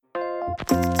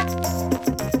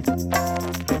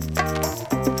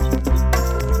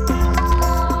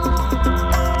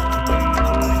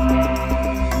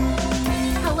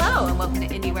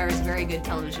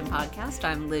Television podcast.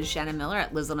 I'm Liz Shannon Miller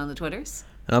at Liz on the Twitters.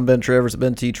 And I'm Ben Travers at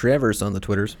Ben T. Travers on the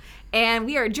Twitters. And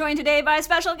we are joined today by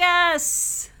special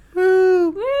guests.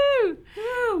 Woo! Woo!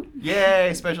 Woo!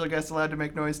 Yay! Special guests allowed to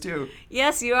make noise too.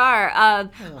 Yes, you are.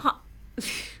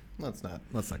 Let's not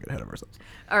get ahead of ourselves.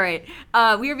 All right.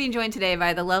 We are being joined today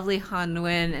by the lovely Han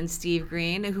Nguyen and Steve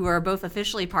Green, who are both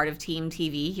officially part of Team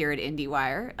TV here at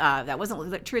IndieWire. That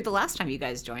wasn't true the last time you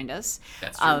guys joined us.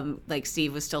 That's true.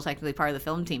 Steve was still technically part of the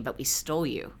film team, but we stole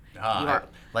you.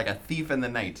 Like a thief in the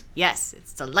night. Yes,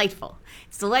 it's delightful.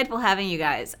 It's delightful having you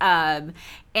guys.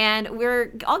 And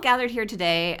we're all gathered here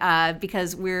today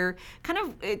because we're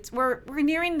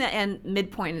nearing the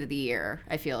midpoint of the year,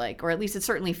 I feel like, or at least it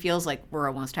certainly feels like we're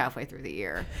almost halfway through the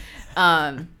year.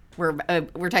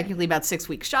 We're technically about 6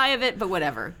 weeks shy of it, but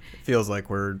whatever. It feels like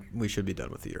we should be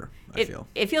done with the year. I feel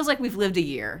it feels like we've lived a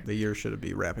year. The year should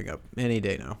be wrapping up any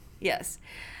day now. Yes.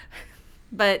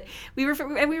 But we were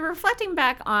reflecting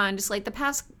back on just like the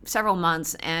past several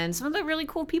months and some of the really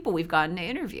cool people we've gotten to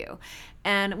interview.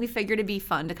 And we figured it'd be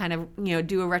fun to kind of,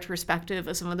 do a retrospective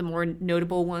of some of the more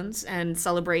notable ones and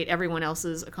celebrate everyone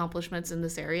else's accomplishments in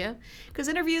this area. Because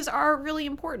interviews are really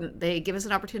important. They give us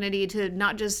an opportunity to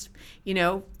not just,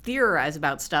 theorize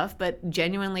about stuff, but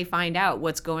genuinely find out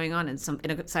what's going on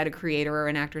inside a creator or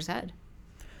an actor's head.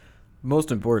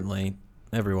 Most importantly,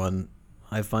 everyone,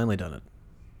 I've finally done it.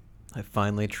 I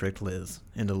finally tricked Liz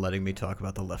into letting me talk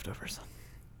about The Leftovers.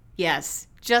 Yes,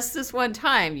 just this one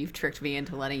time you've tricked me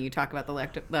into letting you talk about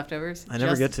The Leftovers. I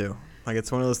never get to. Like,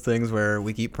 it's one of those things where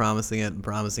we keep promising it,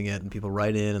 and people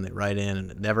write in, and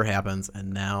it never happens,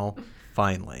 and now,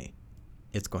 finally,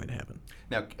 it's going to happen.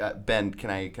 Now, Ben, can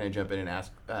I jump in and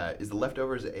ask, is The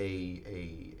Leftovers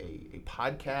a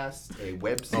podcast, a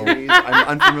web series?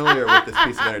 I'm unfamiliar with this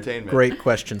piece of entertainment. Great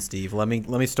question, Steve. Let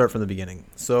me start from the beginning.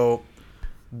 So,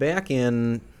 back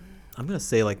in, I'm going to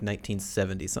say like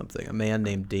 1970 something, a man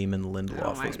named Damon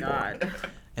Lindelof was born.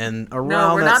 And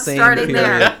around that same period.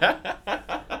 There.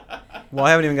 Well,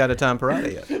 I haven't even got to Tom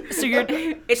Parada yet. So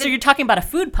you're talking about a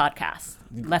food podcast,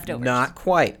 Leftovers. Not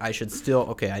quite. I should still.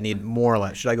 Okay, I need more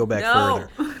left. Should I go back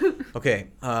further? Okay.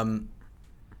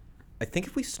 I think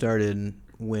if we started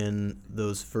when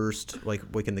those first, like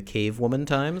in the Cave Woman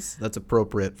times, that's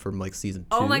appropriate from like season 2.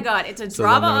 Oh my God, it's a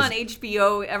drama on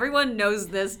HBO. Everyone knows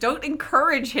this. Don't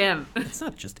encourage him. It's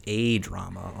not just a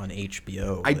drama on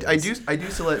HBO.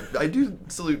 I do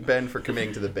salute Ben for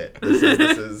committing to the bit. This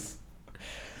is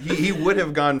he would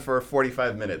have gone for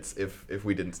 45 minutes if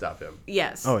we didn't stop him.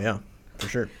 Yes. Oh yeah, for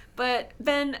sure. But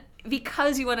Ben,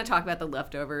 because you want to talk about The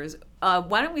Leftovers,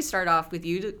 why don't we start off with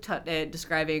you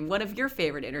describing one of your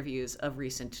favorite interviews of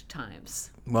recent times?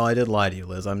 Well, I did lie to you,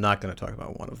 Liz. I'm not going to talk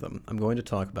about one of them. I'm going to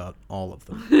talk about all of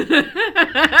them.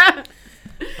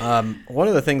 One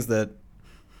of the things that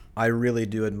I really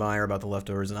do admire about The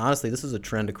Leftovers, and honestly, this is a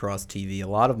trend across TV. A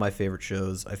lot of my favorite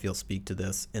shows, I feel, speak to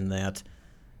this in that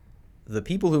the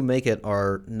people who make it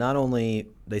are not only,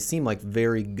 they seem like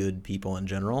very good people in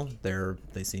general.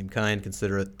 They seem kind,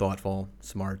 considerate, thoughtful,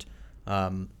 smart,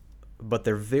 but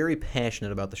they're very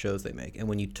passionate about the shows they make. And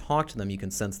when you talk to them, you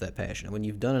can sense that passion. And when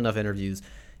you've done enough interviews,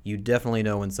 you definitely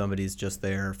know when somebody's just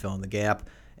there filling the gap,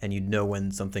 and you know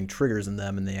when something triggers in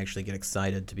them and they actually get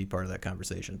excited to be part of that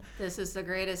conversation. This is the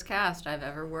greatest cast I've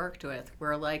ever worked with.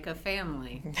 We're like a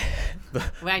family.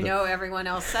 I know everyone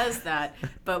else says that,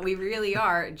 but we really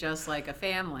are just like a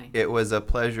family. It was a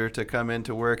pleasure to come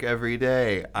into work every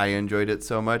day. I enjoyed it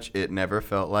so much, it never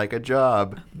felt like a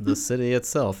job. The city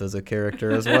itself is a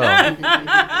character as well.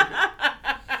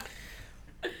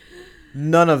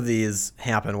 None of these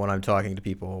happen when I'm talking to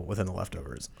people within The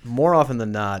Leftovers. More often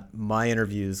than not, my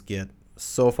interviews get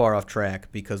so far off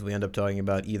track because we end up talking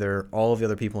about either all of the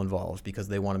other people involved because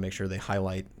they want to make sure they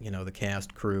highlight, the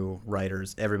cast, crew,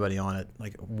 writers, everybody on it,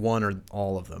 like one or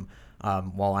all of them,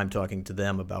 while I'm talking to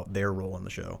them about their role in the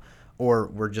show. Or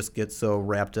we just get so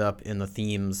wrapped up in the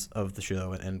themes of the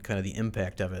show and kind of the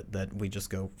impact of it that we just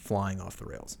go flying off the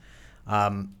rails.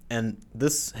 And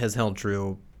this has held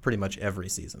true pretty much every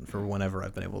season for whenever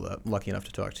I've been lucky enough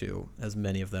to talk to as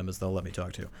many of them as they'll let me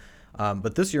talk to.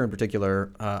 But this year in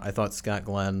particular, I thought Scott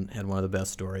Glenn had one of the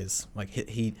best stories. Like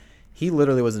he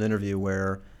literally was an interview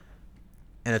where,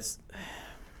 and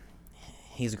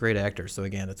he's a great actor. So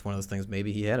again, it's one of those things.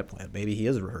 Maybe he had it planned. Maybe he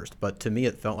is rehearsed. But to me,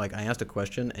 it felt like I asked a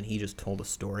question and he just told a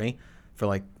story for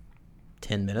like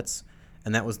 10 minutes,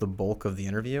 and that was the bulk of the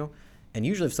interview. And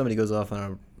usually if somebody goes off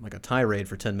on a tirade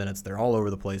for 10 minutes, they're all over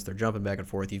the place. They're jumping back and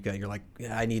forth. You're like,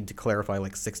 yeah, I need to clarify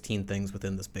like 16 things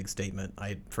within this big statement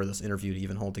for this interview to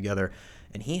even hold together.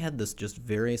 And he had this just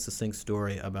very succinct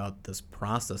story about this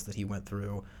process that he went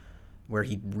through where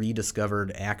he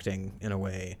rediscovered acting in a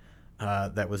way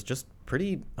that was just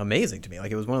pretty amazing to me.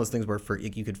 Like, it was one of those things where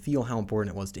you could feel how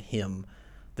important it was to him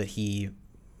that he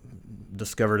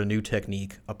discovered a new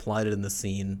technique, applied it in the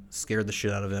scene, scared the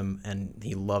shit out of him, and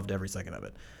he loved every second of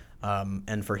it.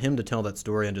 And for him to tell that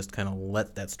story and just kind of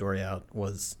let that story out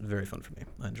was very fun for me.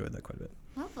 I enjoyed that quite a bit.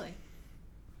 Lovely.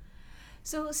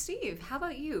 So, Steve, how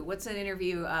about you? What's an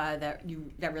interview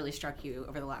that really struck you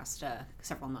over the last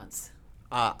several months?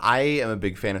 I am a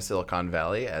big fan of Silicon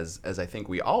Valley, as I think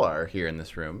we all are here in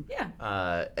this room.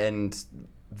 Yeah. And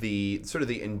the sort of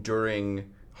the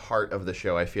enduring heart of the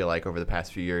show, I feel like, over the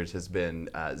past few years has been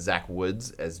Zach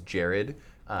Woods as Jared.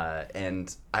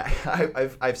 And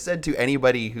I've said to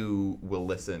anybody who will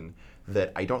listen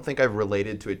that I don't think I've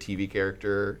related to a TV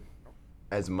character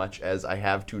as much as I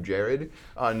have to Jared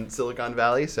on Silicon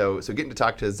Valley. So getting to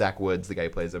talk to Zach Woods, the guy who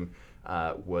plays him,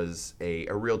 was a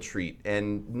real treat.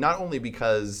 And not only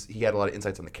because he had a lot of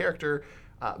insights on the character,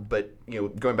 but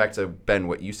going back to, Ben,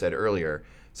 what you said earlier,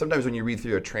 sometimes when you read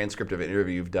through a transcript of an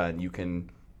interview you've done, you can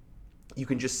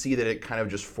just see that it kind of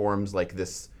just forms like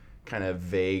this kind of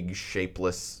vague,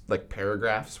 shapeless like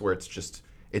paragraphs where it's just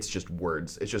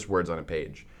words. It's just words on a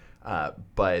page.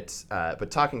 But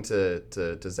talking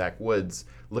to Zach Woods,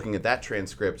 looking at that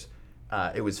transcript,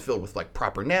 it was filled with like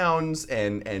proper nouns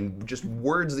and just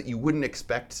words that you wouldn't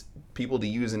expect people to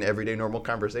use in everyday normal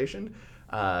conversation.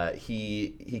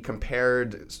 He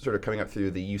compared, sort of coming up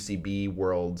through the UCB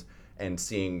world and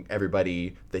seeing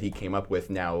everybody that he came up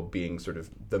with now being sort of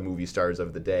the movie stars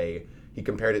of the day. He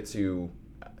compared it to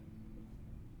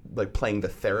like playing the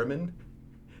theremin,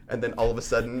 and then all of a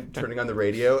sudden turning on the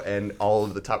radio and all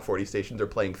of the top 40 stations are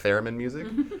playing theremin music.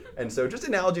 And so just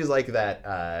analogies like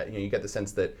that, you get the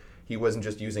sense that he wasn't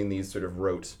just using these sort of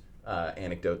rote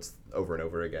anecdotes over and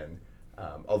over again.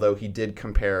 Although he did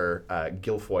compare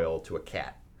Guilfoyle to a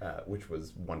cat, which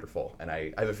was wonderful. And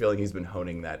I have a feeling he's been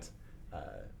honing that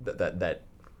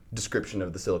description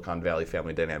of the Silicon Valley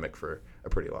family dynamic for a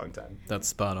pretty long time. That's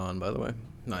spot on, by the way.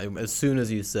 As soon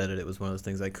as you said it, it was one of those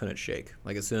things I couldn't shake.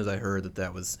 Like, as soon as I heard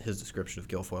that was his description of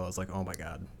Guilfoyle, I was like, oh my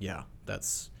God, yeah,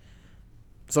 that's...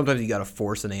 Sometimes you got to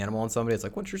force an animal on somebody. It's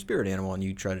like, what's your spirit animal? And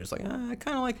you try to just like, I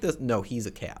kind of like this. No, he's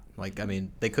a cat. Like, I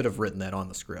mean, they could have written that on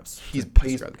the scripts. He's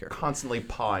constantly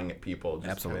pawing at people. Just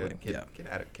absolutely. Get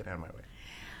out of my way.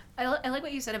 I like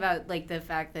what you said about like the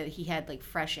fact that he had like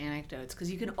fresh anecdotes,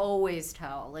 because you can always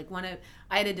tell. Like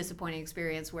I had a disappointing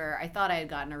experience where I thought I had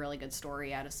gotten a really good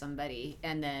story out of somebody,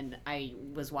 and then I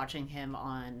was watching him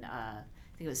on I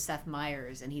think it was Seth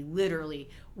Meyers, and he literally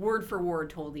word for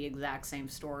word told the exact same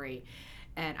story.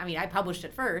 And I mean, I published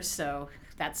it first, so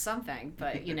that's something.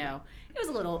 But it was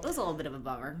a little bit of a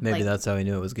bummer. Maybe that's how he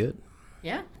knew it was good.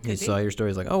 Yeah. He saw your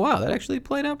story. He's like, oh wow, that actually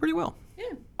played out pretty well.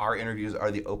 Yeah. Our interviews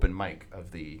are the open mic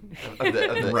of the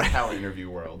talent interview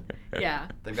world. Yeah.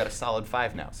 They've got a solid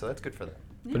 5 now, so that's good for them.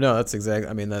 But no, that's exactly.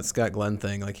 I mean, that Scott Glenn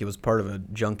thing. Like, he was part of a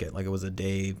junket. Like, it was a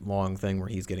day-long thing where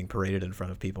he's getting paraded in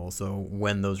front of people. So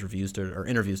when those interviews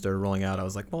started rolling out, I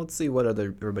was like, well, let's see what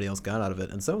everybody else got out of it.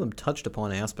 And some of them touched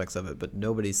upon aspects of it, but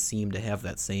nobody seemed to have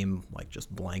that same like just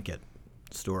blanket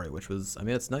story, which was, I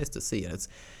mean, it's nice to see. And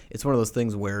it's one of those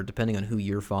things where, depending on who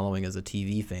you're following as a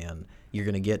TV fan, you're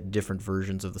going to get different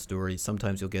versions of the story.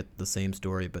 Sometimes you'll get the same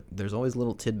story, but there's always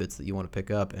little tidbits that you want to pick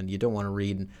up, and you don't want to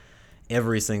read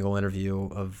every single interview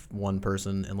of one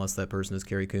person unless that person is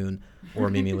Carrie Coon or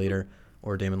Mimi Leder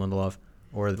or Damon Lindelof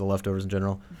or The Leftovers in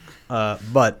general.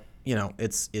 But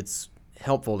it's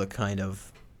helpful to kind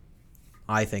of,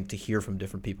 I think, to hear from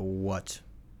different people what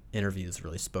interviews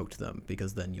really spoke to them,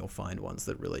 because then you'll find ones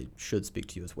that really should speak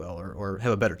to you as well, or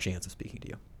have a better chance of speaking to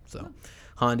you. So,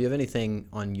 Han, do you have anything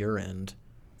on your end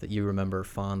that you remember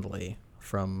fondly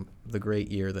from the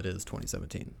great year that is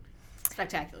 2017?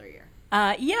 Spectacular year.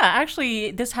 Yeah,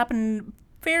 actually, this happened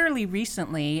fairly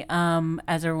recently.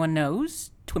 As everyone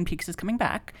knows, Twin Peaks is coming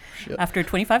back after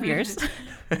 25 years.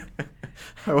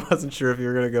 I wasn't sure if you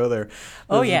were going to go there.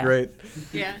 Oh, yeah. Great.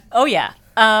 Yeah. Oh, yeah.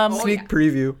 Sneak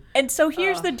preview. And so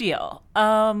here's the deal.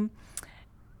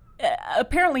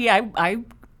 Apparently, I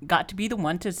got to be the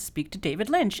one to speak to David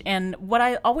Lynch. And what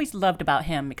I always loved about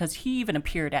him, because he even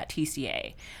appeared at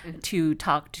TCA to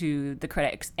talk to the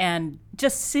critics, and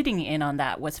just sitting in on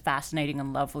that was fascinating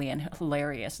and lovely and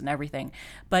hilarious and everything.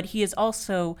 But he is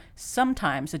also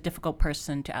sometimes a difficult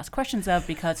person to ask questions of,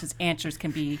 because his answers can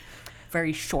be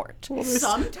very short.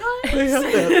 Sometimes.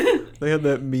 They had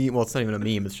that meme. Well, it's not even a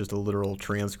meme. It's just a literal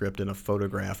transcript and a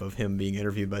photograph of him being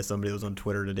interviewed by somebody that was on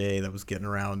Twitter today that was getting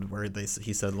around where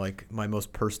he said, like, my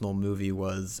most personal movie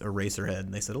was Eraserhead.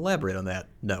 And they said, elaborate on that.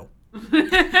 No.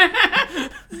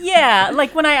 Yeah,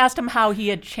 like when I asked him how he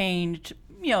had changed,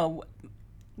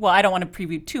 well, I don't want to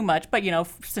preview too much, but,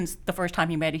 since the first time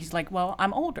he met, he's like, well,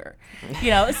 I'm older,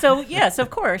 So, yes, of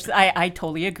course, I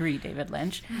totally agree, David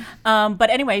Lynch. But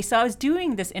anyway, so I was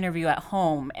doing this interview at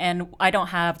home, and I don't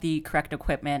have the correct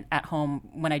equipment at home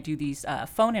when I do these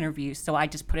phone interviews, so I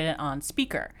just put it on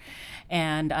speaker.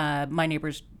 And my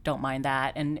neighbors don't mind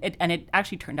that, and it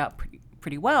actually turned out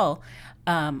pretty well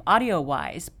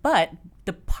audio-wise. But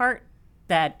the part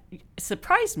that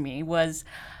surprised me was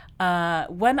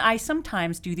when I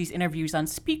sometimes do these interviews on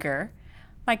speaker,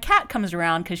 my cat comes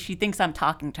around because she thinks I'm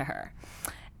talking to her.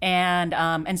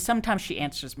 And sometimes she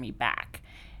answers me back.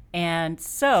 And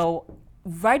so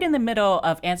right in the middle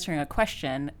of answering a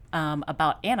question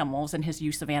about animals and his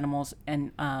use of animals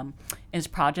and in his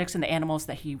projects and the animals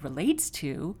that he relates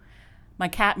to, my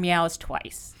cat meows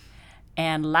twice.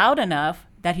 And loud enough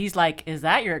that he's like, is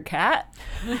that your cat?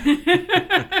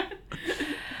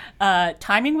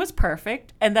 Timing was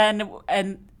perfect.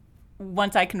 And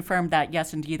once I confirmed that,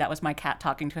 yes, indeed, that was my cat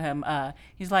talking to him,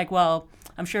 he's like, well,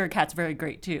 I'm sure your cat's very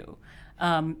great, too.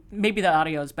 Maybe the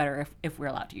audio is better if we're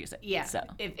allowed to use it. Yeah. So.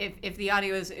 If the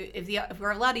audio is if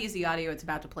we're allowed to use the audio, it's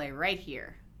about to play right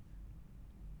here.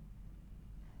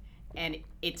 And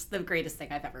it's the greatest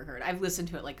thing I've ever heard. I've listened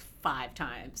to it like 5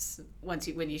 times when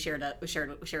you shared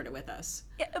it with us.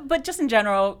 Yeah, but just in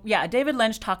general, yeah, David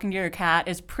Lynch talking to your cat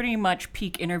is pretty much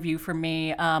peak interview for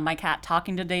me. My cat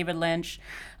talking to David Lynch,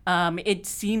 it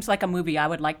seems like a movie I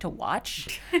would like to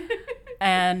watch.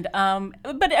 And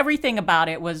but everything about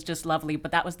it was just lovely.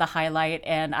 But that was the highlight,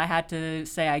 and I had to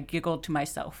say I giggled to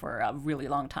myself for a really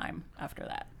long time after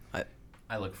that.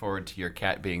 I look forward to your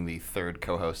cat being the 3rd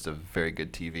co-host of Very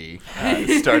Good TV,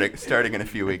 starting in a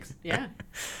few weeks. Yeah,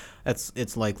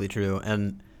 It's likely true,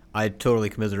 and I totally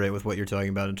commiserate with what you're talking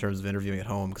about in terms of interviewing at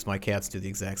home, because my cats do the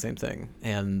exact same thing.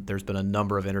 And there's been a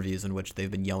number of interviews in which they've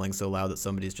been yelling so loud that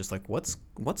somebody's just like, what's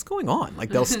going on? Like,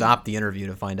 they'll stop the interview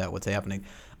to find out what's happening.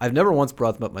 I've never once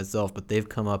brought them up myself, but they've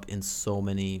come up in so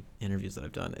many interviews that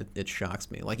I've done. It shocks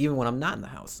me. Like, even when I'm not in the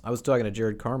house. I was talking to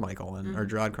Gerard Carmichael,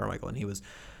 and he was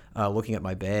looking at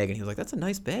my bag, and he was like, that's a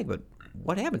nice bag, but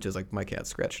what happened to it? Like, my cat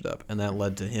scratched it up. And that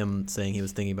led to him saying he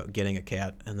was thinking about getting a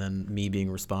cat, and then me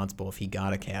being responsible if he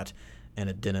got a cat and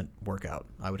it didn't work out.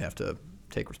 I would have to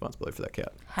take responsibility for that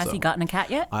cat. Has he gotten a cat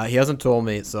yet? He hasn't told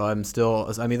me, so I'm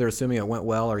either assuming it went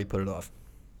well or he put it off.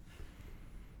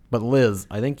 But Liz,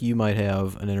 I think you might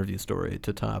have an interview story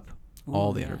to top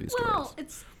all the interview stories. well,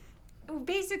 it's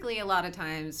basically a lot of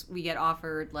times we get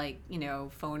offered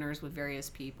phoners with various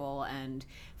people, and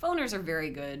phoners are very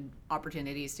good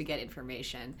opportunities to get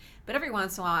information. But every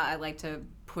once in a while, I like to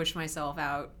push myself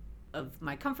out of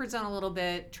my comfort zone a little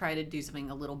bit, try to do something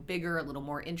a little bigger, a little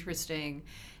more interesting,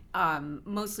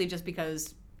 mostly just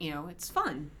because, it's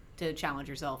fun to challenge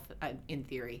yourself in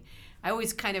theory. I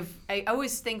always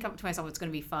think up to myself it's going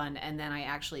to be fun, and then I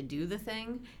actually do the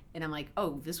thing, and I'm like,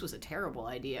 oh, this was a terrible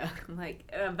idea.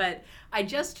 But I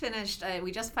just finished.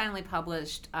 We just finally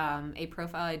published a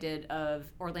profile I did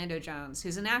of Orlando Jones,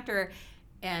 who's an actor,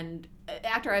 and an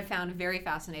actor I've found very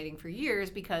fascinating for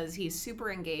years because he's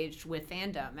super engaged with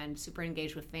fandom and super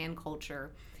engaged with fan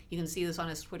culture. You can see this on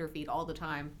his Twitter feed all the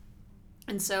time.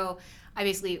 And so I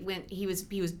basically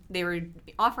they were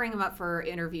offering him up for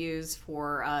interviews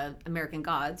for American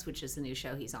Gods, which is the new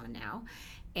show he's on now.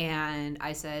 And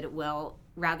I said, well,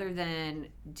 rather than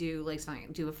do a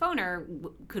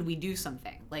phoner, could we do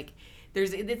something? Like,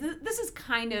 this is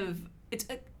kind of, it's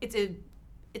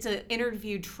an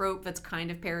interview trope that's kind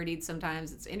of parodied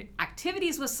sometimes. It's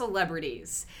activities with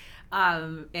celebrities.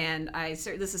 And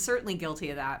this is certainly guilty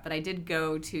of that, but I did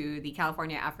go to the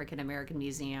California African American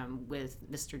Museum with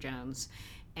Mr. Jones,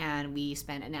 and we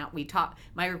spent an hour. We talked.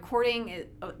 My recording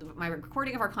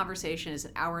of our conversation is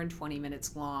an hour and 20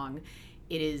 minutes long.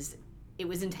 It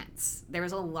was intense. There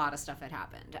was a lot of stuff that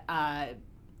happened,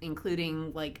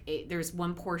 including there's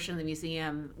one portion of the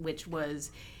museum which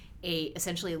was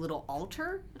essentially a little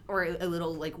altar or a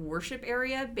little worship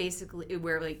area, basically,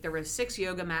 where there were 6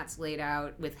 yoga mats laid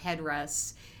out with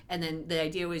headrests, and then the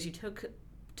idea was you took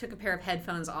a pair of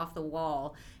headphones off the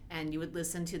wall and you would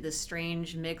listen to this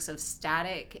strange mix of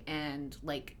static and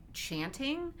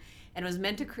chanting, and it was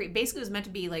meant to create, basically it was meant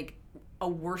to be a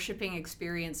worshiping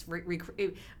experience,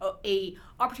 a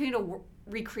opportunity to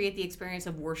recreate the experience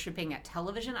of worshiping at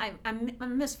television. I'm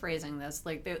misphrasing this.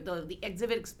 The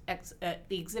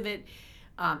exhibit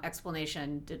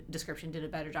description did a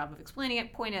better job of explaining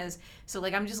it. Point is, so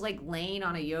like I'm just like laying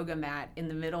on a yoga mat in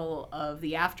the middle of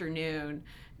the afternoon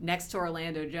next to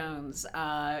Orlando Jones,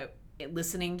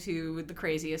 listening to the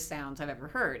craziest sounds I've ever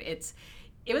heard.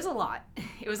 It was a lot.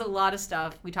 It was a lot of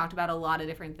stuff. We talked about a lot of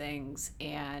different things,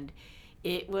 and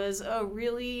it was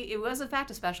in fact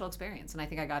a special experience, and I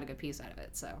think I got a good piece out of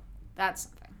it. So that's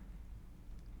something.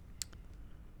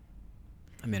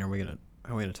 I mean, are we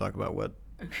gonna talk about what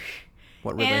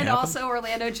really and happened? Also,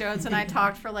 Orlando Jones and I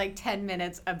talked for like 10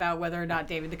 minutes about whether or not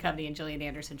David Duchovny and Gillian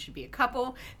Anderson should be a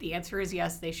couple. The answer is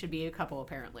yes, they should be a couple,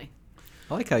 apparently.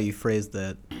 I like how you phrased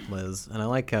that, Liz, and I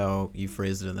like how you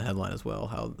phrased it in the headline as well.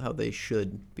 How they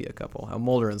should be a couple. How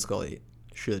Mulder and Scully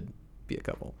should be a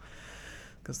couple,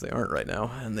 because they aren't right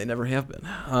now, and they never have been.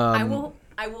 I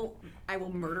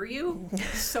will murder you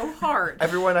so hard.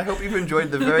 Everyone, I hope you've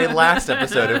enjoyed the very last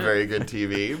episode of Very Good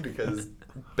TV, because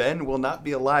Ben will not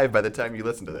be alive by the time you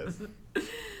listen to this.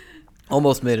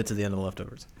 Almost made it to the end of the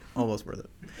leftovers. Almost worth it.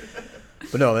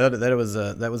 But no,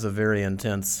 that was a very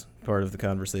intense part of the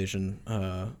conversation,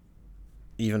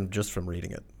 even just from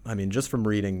reading it. I mean, just from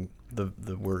reading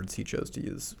the words he chose to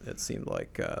use, it seemed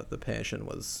like the passion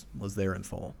was there in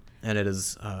full, and it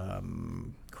has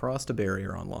crossed a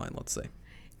barrier online, let's say.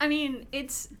 I mean,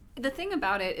 it's the thing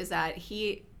about it is that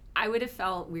I would have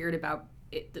felt weird about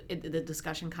the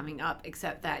discussion coming up,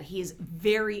 except that he's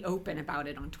very open about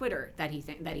it on Twitter that he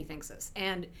thinks this.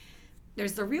 And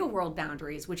there's the real world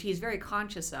boundaries, which he's very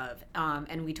conscious of,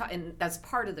 and that's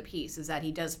part of the piece, is that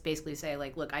he does basically say,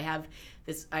 like, look, I'm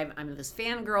this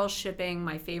fangirl shipping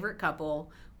my favorite couple,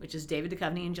 which is David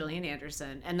Duchovny and Gillian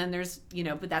Anderson, and then there's,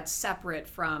 but that's separate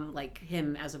from like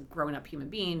him as a grown-up human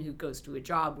being who goes to a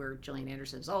job where Gillian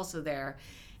Anderson is also there,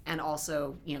 and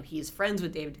also, he is friends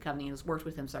with David Duchovny and has worked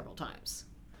with him several times.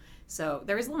 So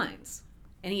there is lines.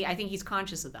 And I think he's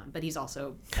conscious of them, but he's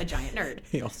also a giant nerd.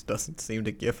 He also doesn't seem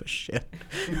to give a shit.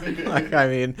 Like, I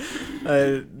mean,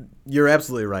 you're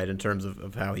absolutely right in terms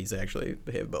of how he's actually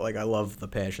behaved. But like, I love the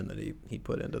passion that he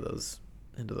put into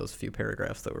those few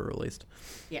paragraphs that were released.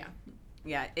 Yeah.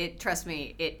 Trust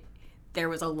me, there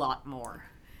was a lot more.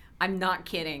 I'm not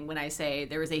kidding when I say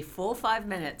there was a full 5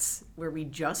 minutes where we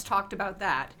just talked about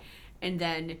that, and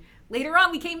then later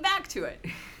on we came back to it.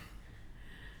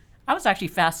 I was actually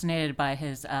fascinated by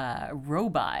his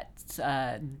robots,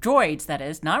 droids, that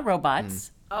is, not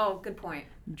robots. Oh, good point.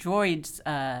 Droids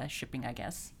shipping, I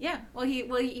guess. Yeah. Well, he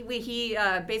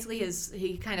basically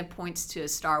he kind of points to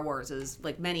Star Wars, as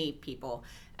like many people,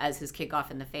 as his kickoff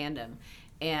in the fandom.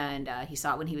 And he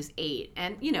saw it when he was 8.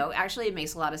 And, actually it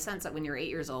makes a lot of sense that when you're 8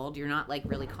 years old, you're not like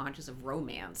really conscious of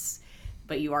romance,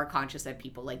 but you are conscious that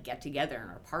people like get together and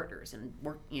are partners and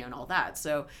work, and all that.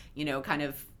 So, kind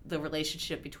of the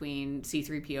relationship between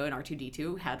C-3PO and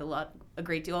R2-D2 had a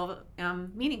great deal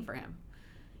of meaning for him.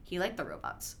 He liked the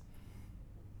robots.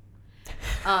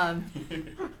 I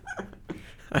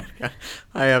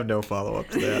have no follow-up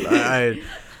to that.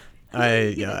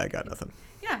 I got nothing.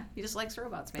 Yeah, he just likes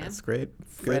robots, man. That's great.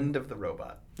 Friend of the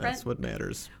robot. That's what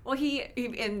matters. Well,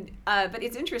 but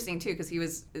it's interesting too, because he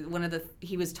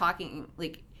was talking,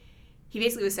 like, he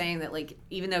basically was saying that, like,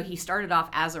 even though he started off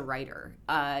as a writer,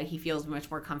 he feels much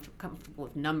more comfortable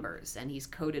with numbers, and he's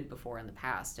coded before in the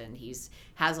past, and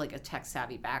has like a tech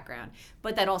savvy background,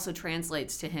 but that also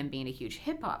translates to him being a huge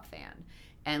hip hop fan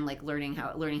and like learning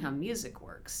how music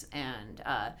works. And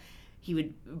he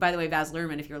would, by the way, Baz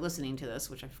Luhrmann, if you're listening to this,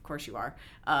 which of course you are,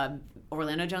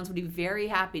 Orlando Jones would be very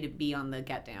happy to be on the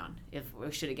Get Down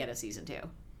should it get a season 2.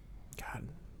 God,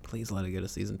 please let it get a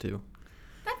season 2.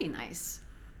 That'd be nice.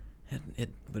 It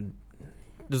would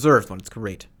deserves one. It's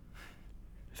great.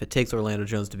 If it takes Orlando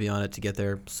Jones to be on it to get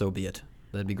there, so be it.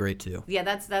 That'd be great too. Yeah,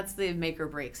 that's the make or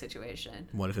break situation.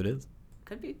 What if it is?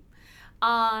 Could be.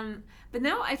 But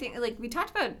no, I think like we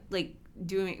talked about like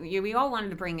doing. We all wanted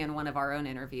to bring in one of our own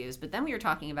interviews, but then we were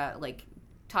talking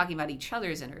about each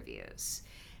other's interviews,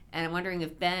 and I'm wondering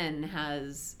if Ben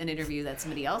has an interview that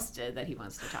somebody else did that he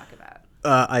wants to talk about.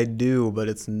 I do, but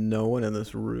it's no one in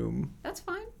this room. That's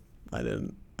fine.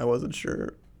 I wasn't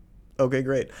sure. Okay,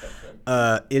 great.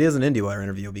 It is an IndieWire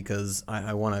interview because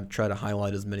I want to try to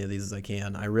highlight as many of these as I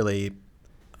can.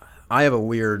 I have a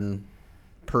weird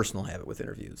personal habit with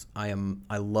interviews. I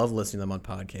love listening to them on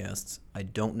podcasts. I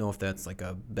don't know if that's like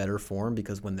a better form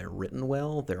because when they're written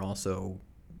well,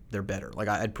 they're better. Like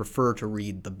I'd prefer to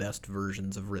read the best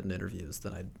versions of written interviews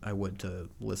than I would to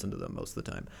listen to them most of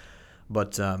the time.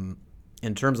 But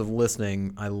in terms of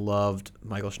listening, I loved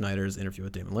Michael Schneider's interview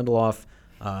with Damon Lindelof.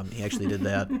 He actually did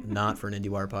that not for an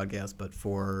IndieWire podcast, but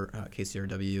for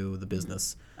KCRW, The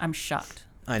Business. I'm shocked.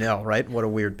 I know, right? What a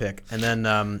weird pick. And then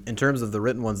in terms of the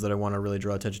written ones that I want to really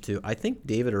draw attention to, I think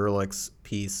David Ehrlich's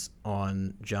piece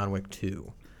on John Wick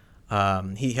 2.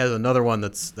 He has another one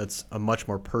that's a much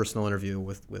more personal interview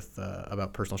with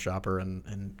about Personal Shopper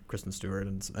and Kristen Stewart,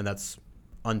 and that's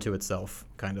unto itself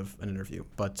kind of an interview.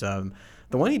 But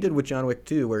the one he did with John Wick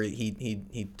 2, where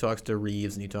he talks to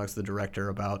Reeves and he talks to the director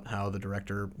about how the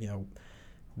director,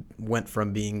 went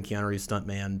from being Keanu Reeves'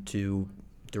 stuntman to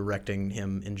directing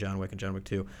him in John Wick and John Wick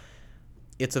 2.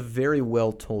 It's a very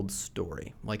well told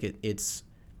story. Like it's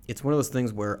one of those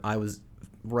things where I was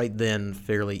right then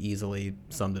fairly easily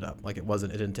summed it up. Like it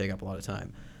didn't take up a lot of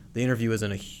time. The interview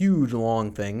isn't a huge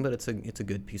long thing, but it's a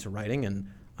good piece of writing, and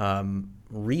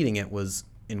reading it was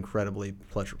incredibly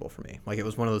pleasurable for me. Like it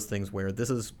was one of those things where this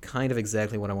is kind of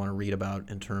exactly what I want to read about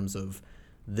in terms of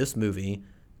this movie,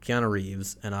 Keanu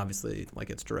Reeves, and obviously like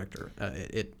its director.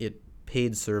 It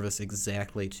paid service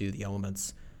exactly to the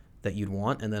elements that you'd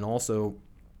want, and then also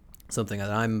something that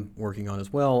I'm working on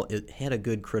as well, it had a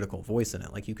good critical voice in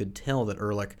it. Like you could tell that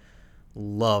Ehrlich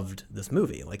loved this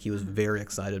movie. Like he was very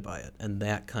excited by it. And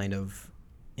that kind of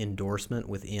endorsement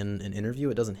within an interview,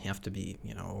 it doesn't have to be,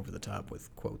 over the top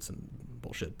with quotes and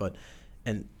bullshit, but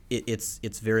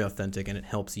it's very authentic, and it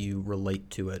helps you relate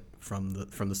to it from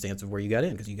the stance of where you got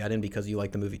in, because you got in because you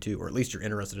like the movie too, or at least you're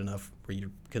interested enough where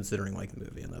you're considering liking the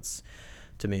movie, and that's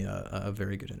to me a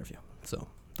very good interview. So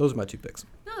those are my two picks.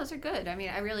 No, those are good. I mean,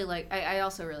 I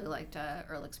also really liked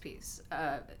Ehrlich's piece.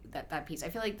 That piece. I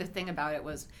feel like the thing about it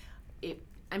was,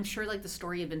 I'm sure like the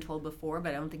story had been told before,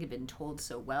 but I don't think it had been told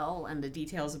so well. And the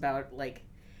details about like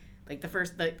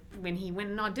when he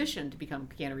went and auditioned to become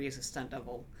Keanu Reeves' stunt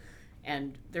double,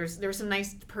 and there's some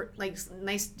nice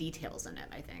nice details in it,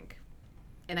 I think.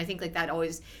 And I think like that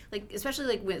always, like especially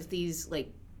like with these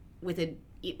like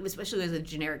especially with a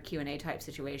generic Q&A type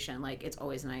situation, like it's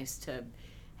always nice to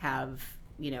have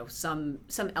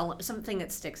something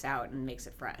that sticks out and makes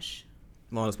it fresh.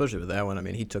 Well, especially with that one, I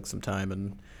mean, he took some time,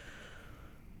 and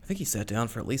I think he sat down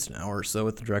for at least an hour or so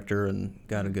with the director and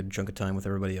got a good chunk of time with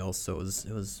everybody else. So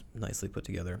it was nicely put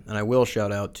together. And I will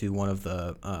shout out to one of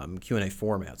the Q&A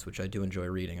formats, which I do enjoy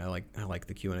reading. I like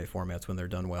the Q&A formats when they're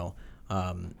done well.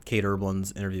 Kate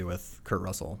Erblin's interview with Kurt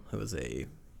Russell, who is a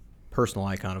personal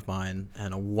icon of mine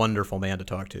and a wonderful man to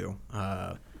talk to.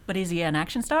 But is he an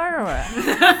action star or a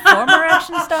former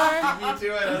action star?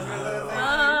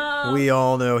 We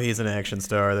all know he's an action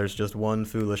star. There's just one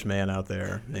foolish man out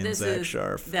there named Zach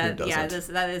Sharf who doesn't. Yeah,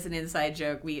 that is an inside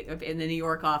joke. In the New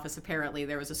York office, apparently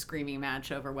there was a screaming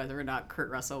match over whether or not Kurt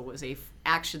Russell was a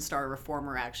action star or a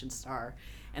former action star,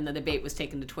 and the debate was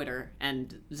taken to Twitter,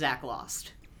 and Zach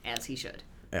lost, as he should.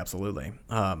 Absolutely.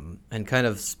 And kind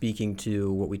of speaking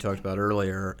to what we talked about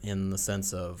earlier in the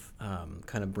sense of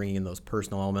kind of bringing in those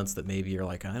personal elements that maybe you're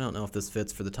like, I don't know if this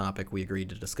fits for the topic we agreed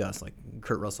to discuss. Like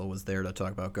Kurt Russell was there to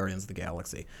talk about Guardians of the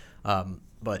Galaxy.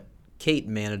 But Kate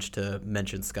managed to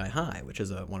mention Sky High, which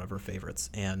is one of her favorites,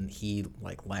 and he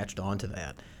like latched onto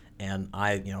that. And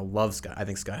I love Sky. I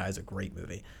think Sky High is a great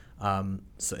movie.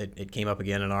 So it came up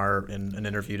again in an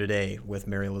interview today with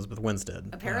Mary Elizabeth Winstead.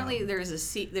 Apparently,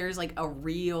 there's like a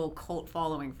real cult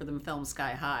following for the film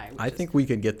Sky High. I think we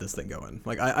could get this thing going.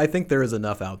 Like I think there is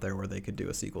enough out there where they could do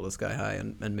a sequel to Sky High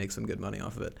and make some good money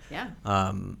off of it. Yeah.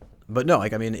 But no,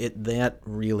 like I mean, that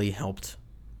really helped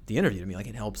the interview to me. Like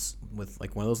it helps with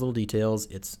like one of those little details.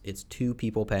 It's two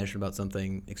people passionate about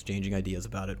something exchanging ideas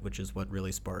about it, which is what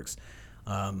really sparks.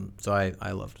 So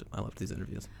I loved these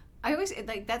interviews. I always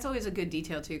like that's always a good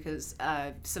detail too, because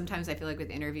sometimes I feel like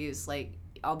with interviews, like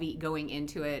I'll be going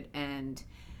into it and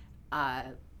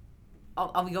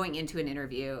I'll be going into an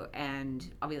interview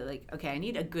and I'll be like, okay, I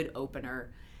need a good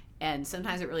opener, and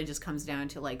sometimes it really just comes down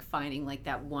to like finding like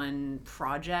that one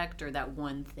project or that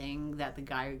one thing that the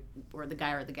guy or the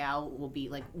gal will be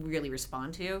like really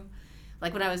respond to.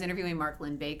 Like when I was interviewing Mark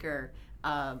Lynn-Baker,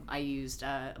 I used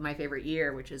My Favorite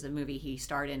Year, which is a movie he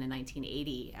starred in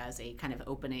 1980, as a kind of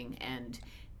opening. And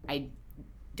I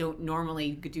don't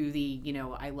normally do the,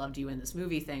 I loved you in this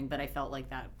movie thing, but I felt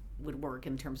like that would work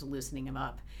in terms of loosening him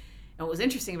up. And what was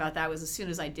interesting about that was as soon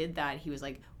as I did that, he was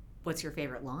like, what's your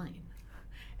favorite line?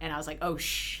 And I was like, oh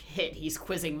shit, he's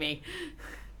quizzing me.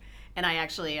 And I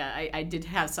actually, I did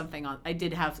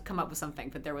have come up with something,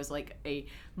 but there was like a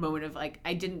moment of like,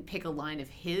 I didn't pick a line of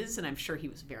his, and I'm sure he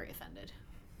was very offended.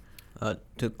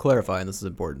 To clarify, and this is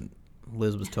important,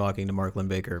 Liz was talking to Mark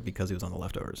Lynn-Baker because he was on The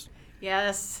Leftovers.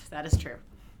 Yes, that is true.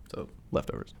 So,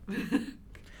 Leftovers.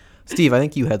 Steve, I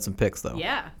think you had some picks, though.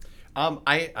 Yeah.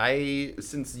 I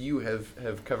since you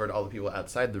have covered all the people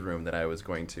outside the room that I was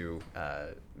going to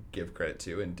give credit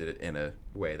to and did it in a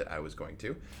way that I was going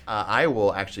to. I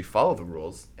will actually follow the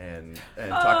rules and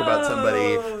talk about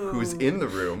somebody who's in the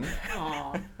room,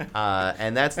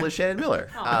 and that's Liz Shannon Miller.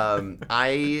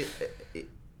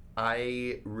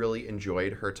 I really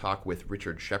enjoyed her talk with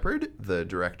Richard Shepard, the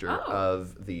director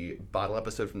of the bottle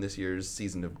episode from this year's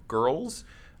season of Girls,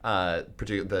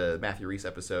 particularly the Matthew Rhys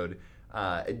episode.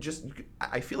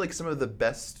 I feel like some of the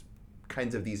best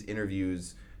kinds of these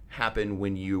interviews happen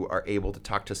when you are able to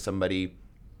talk to somebody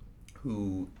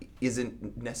who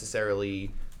isn't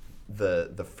necessarily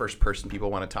the first person people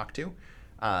want to talk to.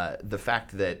 The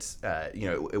fact that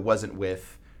it wasn't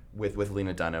with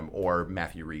Lena Dunham or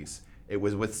Matthew Rhys. It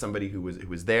was with somebody who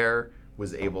was there,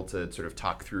 was able to sort of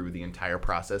talk through the entire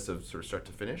process of sort of start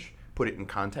to finish, put it in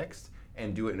context,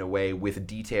 and do it in a way with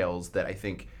details that I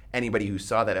think anybody who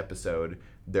saw that episode,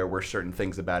 there were certain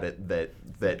things about it that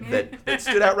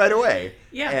stood out right away.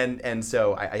 Yeah. And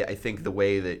so I think the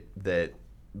way that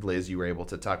Liz, you were able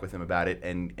to talk with him about it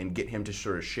and get him to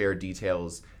sort of share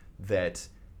details that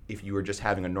if you were just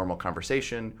having a normal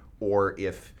conversation, or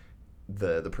if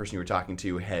the person you were talking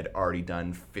to had already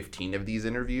done 15 of these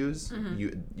interviews,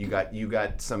 you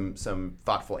got some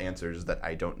thoughtful answers that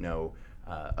I don't know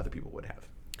other people would have.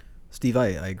 Steve, I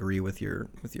agree with your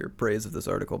praise of this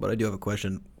article, but I do have a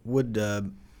question. Would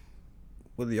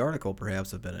the article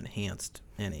perhaps have been enhanced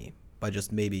any by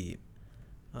just maybe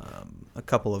a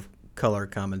couple of color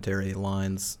commentary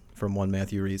lines from one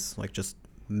Matthew Rhys? Like, just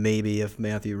maybe if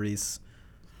Matthew Rhys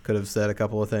could have said a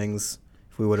couple of things,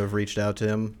 if we would have reached out to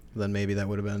him, then maybe that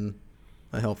would have been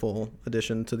a helpful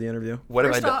addition to the interview. What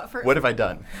have I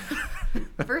done?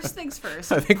 First things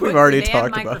first. I think we've put already the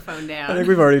damn talked microphone down. I think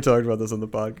we've already talked about this on the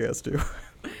podcast too.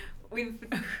 We've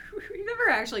never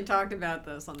actually talked about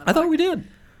this on the podcast. I thought we did.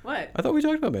 What? I thought we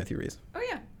talked about Matthew Rhys. Oh,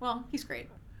 yeah. Well, he's great.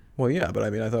 Well, yeah, but I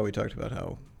mean, I thought we talked about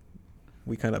how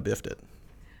we kind of biffed it.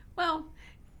 Well,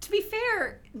 to be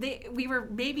fair, we were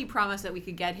maybe promised that we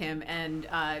could get him,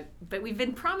 but we've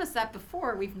been promised that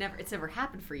before. It's never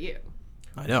happened for you.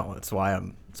 I know. That's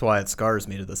why it scars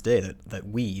me to this day that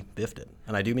we biffed it,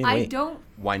 and I do mean we. I don't.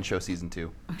 Wine Show Season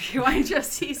 2. Wine Show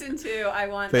Season 2. I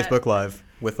want Facebook Live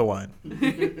with the wine.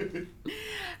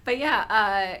 But yeah,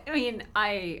 I mean,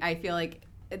 I feel like.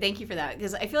 Thank you for that,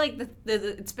 because I feel like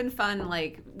it's been fun.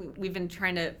 Like I've been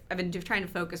trying to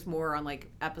focus more on like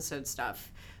episode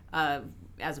stuff,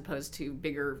 as opposed to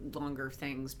bigger, longer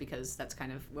things, because that's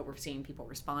kind of what we're seeing people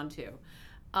respond to,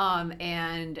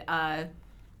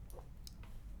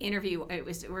 interview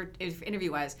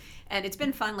wise, and it's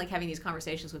been fun like having these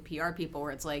conversations with PR people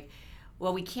where it's like,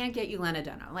 well, we can't get you Lena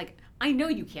Dunham. Like, I know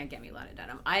you can't get me Lena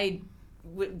Dunham. I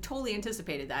totally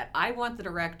anticipated that. I want the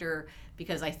director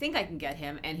because I think I can get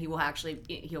him, and he'll actually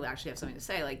have something to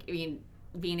say. Like, I mean,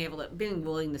 being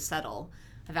willing to settle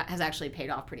has actually paid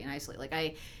off pretty nicely. Like,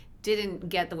 I didn't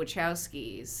get the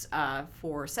Wachowskis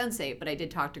for Sense8, but I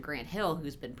did talk to Grant Hill,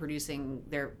 who's been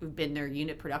been their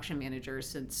unit production manager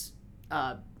since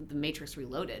The Matrix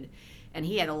Reloaded, and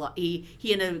he had he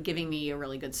ended up giving me a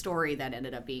really good story that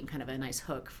ended up being kind of a nice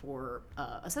hook for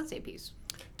a Sense8 piece.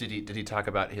 Did he talk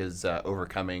about his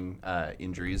overcoming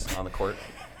injuries on the court?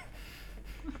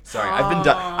 Sorry,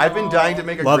 I've been dying to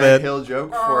make a Grant Hill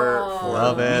joke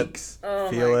for weeks.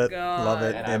 Feel it, God. love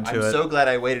it, And into I'm it. so glad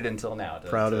I waited until now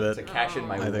to cash in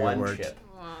my I think it one worked. chip.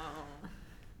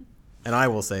 And I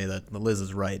will say that Liz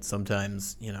is right.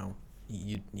 Sometimes, you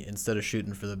instead of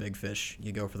shooting for the big fish,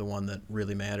 you go for the one that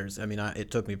really matters. I mean, it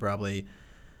took me probably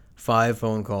 5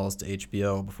 phone calls to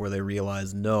HBO before they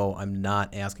realized, no, I'm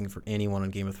not asking for anyone on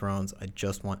Game of Thrones. I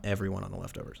just want everyone on The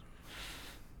Leftovers.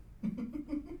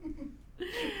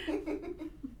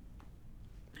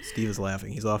 Steve is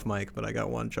laughing. He's off mic, but I got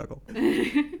one chuckle.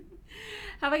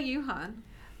 How about you, Han?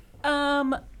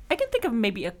 I can think of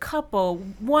maybe a couple.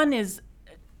 One is,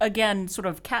 again, sort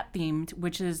of cat themed,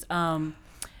 which is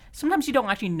sometimes you don't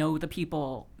actually know the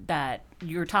people that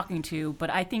you're talking to, but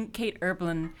I think Kate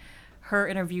Erblin, her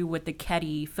interview with the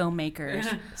Ketty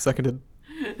filmmakers Seconded.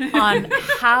 on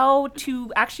how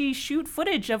to actually shoot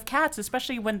footage of cats,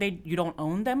 especially when you don't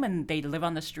own them and they live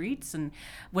on the streets, and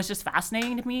was just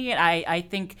fascinating to me. And I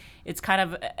think it's kind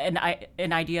of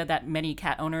an idea that many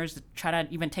cat owners try to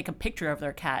even take a picture of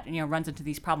their cat, and runs into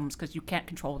these problems because you can't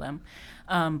control them.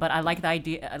 But I like the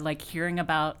idea, I like hearing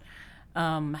about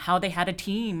how they had a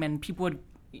team, and people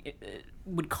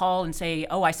would call and say,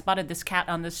 "Oh, I spotted this cat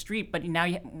on the street," but now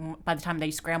by the time they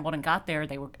scrambled and got there,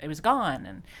 it was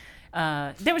gone.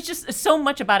 And there was just so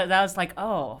much about it that I was like,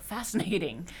 oh,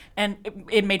 fascinating. And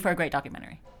it made for a great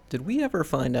documentary. Did we ever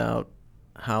find out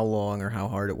how long or how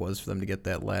hard it was for them to get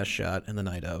that last shot in the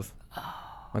night of?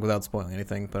 Like, without spoiling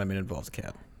anything, but I mean, it involves a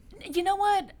cat. You know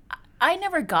what? I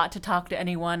never got to talk to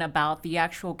anyone about the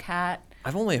actual cat.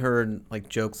 I've only heard like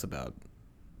jokes about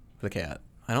the cat.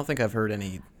 I don't think I've heard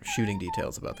any shooting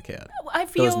details about the cat. I Though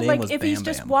his feel name like was if he's Bam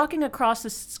just Bam. walking across the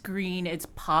screen, it's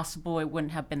possible it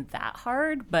wouldn't have been that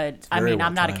hard. But I very mean,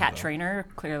 I'm well not a timed, cat though. trainer,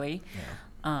 clearly,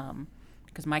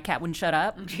 because my cat wouldn't shut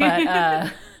up.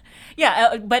 But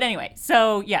yeah, but anyway,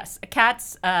 so yes,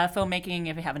 Cat's filmmaking.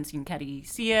 If you haven't seen Catty,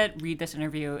 see it. Read this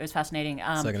interview; it's fascinating.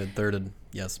 Seconded, thirded,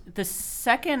 yes. The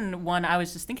second one I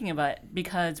was just thinking about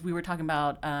because we were talking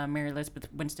about Mary Elizabeth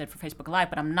Winstead for Facebook Live,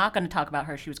 but I'm not going to talk about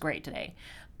her. She was great today.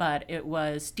 But it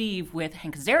was Steve with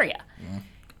Hank Azaria.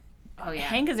 Oh yeah.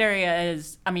 Hank Azaria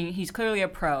is, I mean, he's clearly a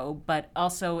pro, but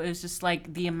also it's just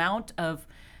like the amount of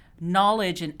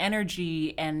knowledge and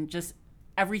energy and just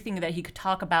everything that he could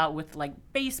talk about with like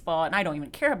baseball. And I don't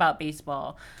even care about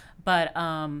baseball, but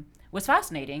was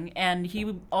fascinating. And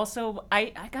he also,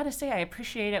 I gotta say, I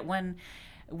appreciate it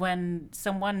when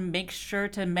someone makes sure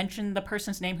to mention the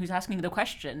person's name who's asking the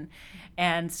question.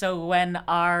 And so when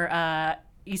our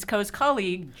East Coast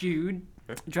colleague, Jude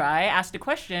Dry, asked a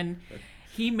question,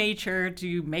 he made sure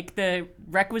to make the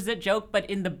requisite joke, but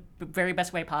in the very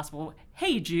best way possible.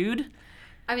 Hey, Jude.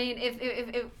 I mean,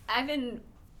 if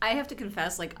I have to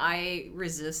confess, like I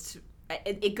resist.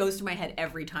 It goes to my head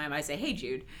every time I say, "Hey,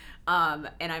 Jude," and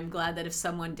I'm glad that if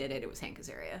someone did it, it was Hank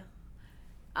Azaria.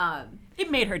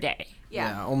 It made her day.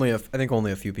 Yeah. I think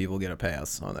only a few people get a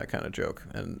pass on that kind of joke,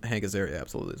 and Hank Azaria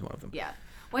absolutely is one of them. Yeah.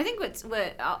 Well, I think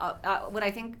what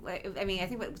I think. I mean, I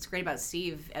think what's great about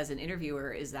Steve as an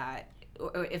interviewer is that,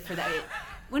 or if for that,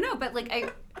 well, no, but like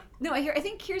I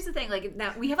think here's the thing. Like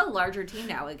now we have a larger team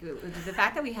now. Like the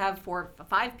fact that we have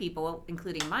 5 people,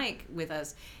 including Mike, with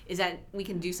us, is that we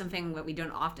can do something that we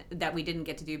didn't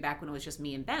get to do back when it was just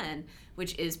me and Ben,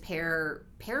 which is pair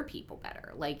people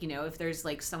better. Like if there's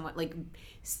like someone like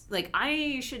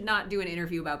I should not do an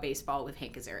interview about baseball with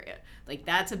Hank Azaria. Like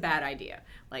that's a bad idea.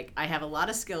 Like I have a lot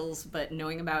of skills, but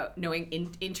knowing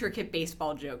intricate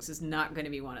baseball jokes is not going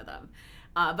to be one of them.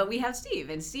 But we have Steve,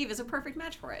 and Steve is a perfect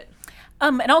match for it.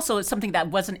 And also, it's something that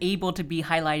wasn't able to be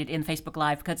highlighted in Facebook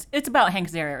Live because it's about Hank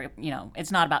Azaria.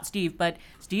 It's not about Steve, but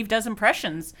Steve does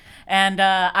impressions, and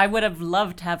I would have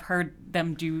loved to have heard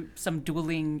them do some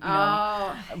dueling,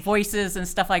 voices and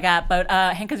stuff like that. But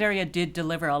Hank Azaria did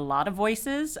deliver a lot of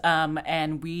voices,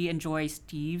 and we enjoy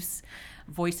Steve's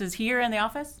voices here in the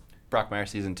office. Brockmire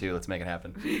season 2. Let's make it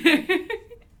happen.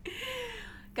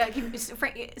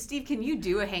 Steve, can you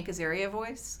do a Hank Azaria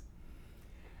voice?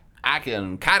 I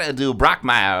can kind of do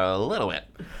Brockmire a little bit.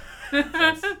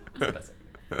 That's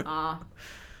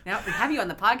Now we have you on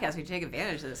the podcast. We take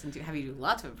advantage of this and have you do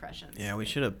lots of impressions. Yeah, we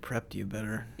should have prepped you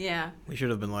better. Yeah. We should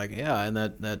have been like, yeah, and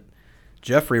that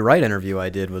Jeffrey Wright interview I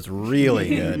did was really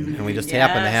good, and we just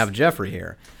happened to Yes. have Jeffrey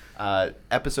here.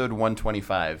 Episode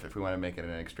 125. If we want to make it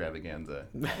an extravaganza,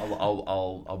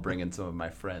 I'll bring in some of my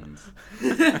friends.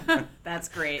 That's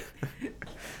great.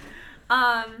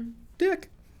 Dick.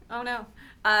 Oh no.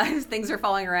 Things are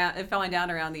falling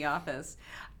down around the office.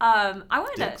 I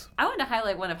wanted to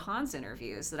highlight one of Han's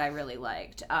interviews that I really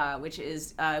liked, which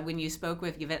is when you spoke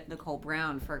with Yvette Nicole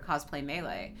Brown for Cosplay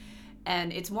Melee,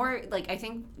 and it's more like I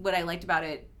think what I liked about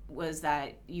it was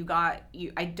that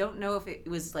I don't know if it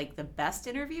was like the best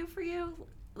interview for you,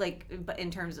 like, but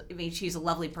in terms of, I mean, she's a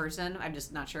lovely person. I'm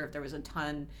just not sure if there was a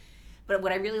ton. But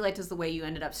what I really liked is the way you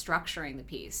ended up structuring the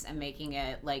piece and making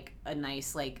it like a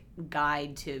nice like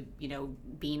guide to,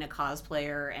 being a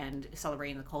cosplayer and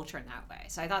celebrating the culture in that way.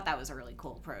 So I thought that was a really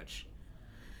cool approach.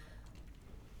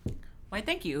 Why,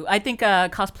 thank you. I think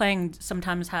cosplaying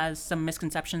sometimes has some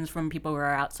misconceptions from people who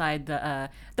are outside the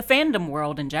fandom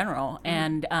world in general.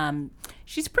 Mm-hmm. And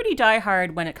she's pretty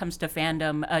diehard when it comes to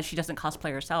fandom. She doesn't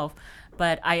cosplay herself,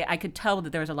 but I could tell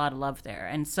that there was a lot of love there.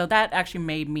 And so that actually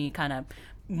made me kind of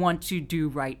want to do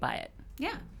right by it.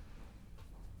 Yeah.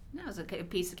 No, it was a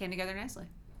piece that came together nicely.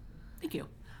 Thank you.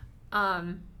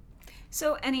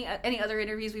 So any other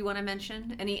interviews we want to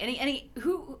mention?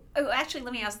 Actually,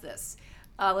 let me ask this.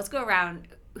 Let's go around.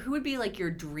 Who would be like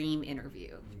your dream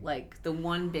interview? Like the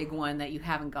one big one that you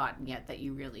haven't gotten yet that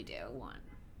you really do want?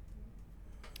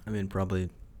 I mean, probably.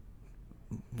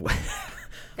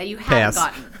 That you Pass.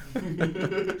 haven't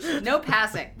gotten. No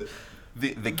passing.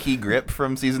 The key grip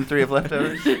from season 3 of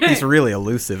Leftovers. He's really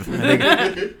elusive. I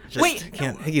think Wait.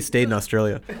 I think he stayed in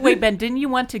Australia. Wait, Ben, didn't you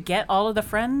want to get all of the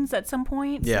Friends at some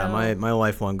point? Yeah, So- my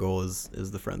lifelong goal is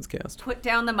the Friends cast. Put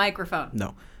down the microphone.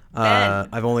 No. Ben.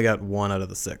 I've only got 1 out of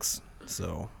the 6,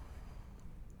 so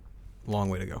long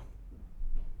way to go.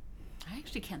 I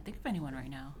actually can't think of anyone right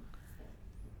now.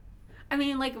 I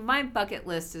mean, like my bucket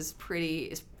list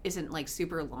isn't like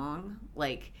super long.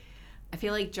 Like, I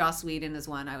feel like Joss Whedon is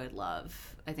one I would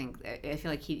love. I feel like I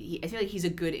feel like he's a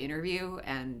good interview,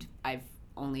 and I've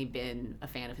only been a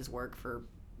fan of his work for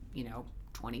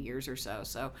 20 years or so.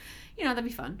 So, that'd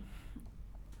be fun.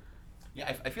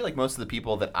 Yeah, I feel like most of the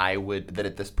people that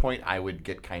at this point I would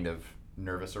get kind of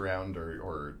nervous around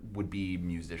or would be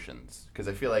musicians, because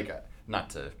I feel like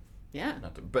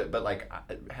but like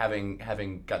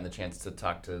having gotten the chance to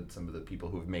talk to some of the people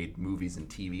who've made movies and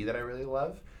TV that I really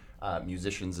love,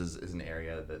 musicians is an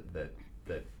area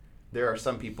that there are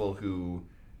some people who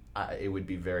it would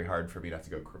be very hard for me not to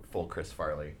go full Chris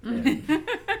Farley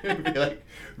and be like,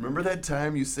 remember that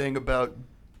time you sang about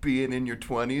being in your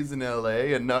 20s in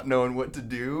LA and not knowing what to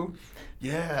do?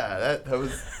 Yeah,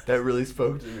 that really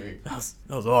spoke to me. That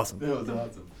was awesome. That was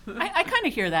awesome. I kind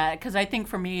of hear that, because I think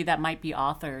for me that might be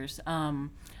authors.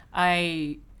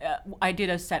 I did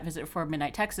a set visit for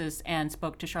Midnight Texas and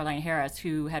spoke to Charlaine Harris,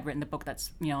 who had written the book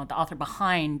that's the author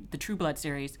behind the True Blood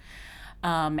series,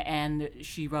 and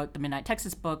she wrote the Midnight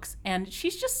Texas books, and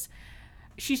she's just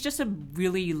a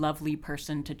really lovely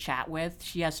person to chat with.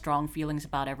 She has strong feelings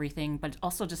about everything, but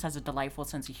also just has a delightful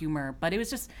sense of humor. But it was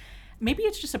just, maybe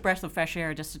it's just a breath of fresh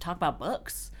air just to talk about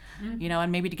books,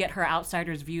 and maybe to get her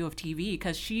outsider's view of TV,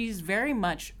 because she's very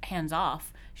much hands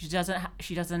off.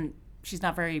 She's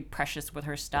not very precious with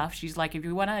her stuff. She's like, if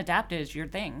you want to adapt it, it's your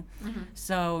thing.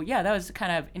 So yeah, that was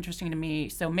kind of interesting to me.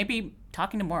 So maybe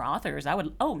talking to more authors,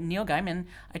 Neil Gaiman,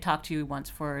 I talked to once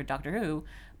for Doctor Who,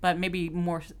 but maybe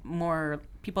more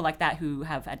people like that who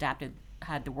have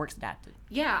had the works adapted.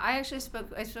 Yeah, I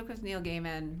spoke with Neil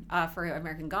Gaiman for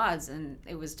American Gods, and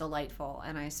it was delightful.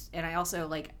 And I also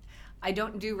I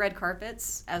don't do red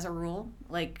carpets as a rule,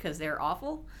 because they're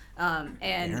awful. And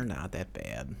They're not that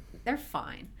bad. They're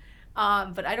fine.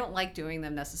 But I don't like doing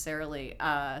them necessarily.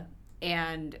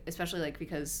 And especially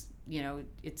because,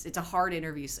 it's a hard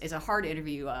interview. It's a hard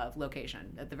interview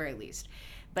location at the very least.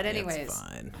 But anyways,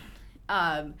 That's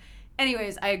fine.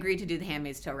 Anyways, I agreed to do the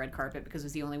Handmaid's Tale red carpet because it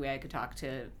was the only way I could talk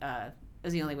to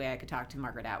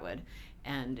Margaret Atwood.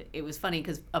 And it was funny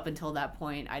because up until that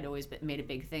point, I'd always made a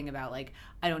big thing about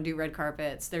I don't do red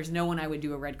carpets. There's no one I would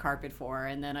do a red carpet for.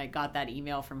 And then I got that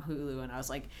email from Hulu, and I was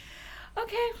like,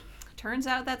 okay, turns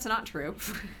out that's not true.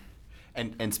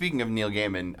 And speaking of Neil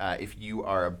Gaiman, if you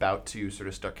are about to sort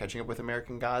of start catching up with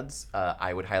American Gods,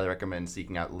 I would highly recommend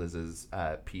seeking out Liz's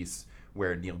piece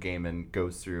where Neil Gaiman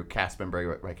goes through cast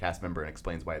member by cast member and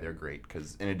explains why they're great.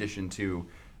 Because in addition to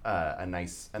a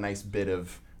nice bit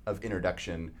of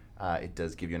introduction, it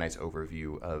does give you a nice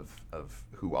overview of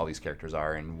who all these characters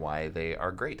are and why they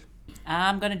are great.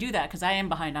 I'm going to do that because I am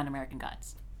behind on American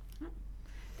Gods.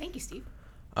 Thank you, Steve.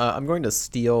 I'm going to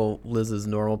steal Liz's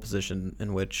normal position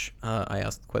in which I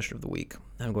ask the question of the week.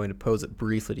 I'm going to pose it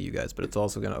briefly to you guys, but it's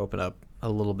also going to open up a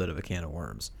little bit of a can of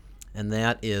worms. And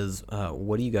that is,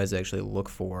 what do you guys actually look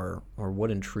for, or what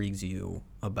intrigues you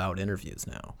about interviews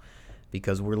now?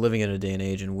 Because we're living in a day and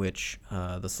age in which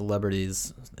the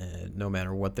celebrities, no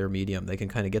matter what their medium, they can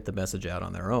kind of get the message out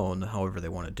on their own, however they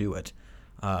want to do it.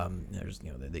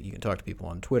 You can talk to people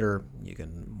on Twitter. You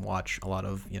can watch a lot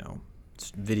of,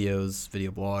 videos,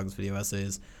 video blogs, video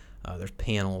essays. There's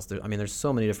panels. There's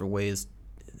so many different ways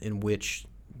in which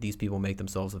these people make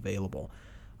themselves available.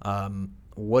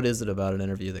 What is it about an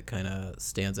interview that kind of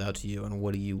stands out to you, and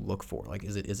what do you look for?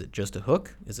 Is it just a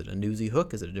hook? Is it a newsy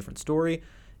hook? Is it a different story?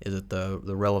 Is it the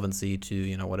relevancy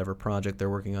to whatever project they're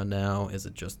working on now? Is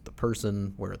it just the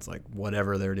person where it's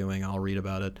whatever they're doing, I'll read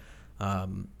about it?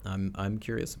 I'm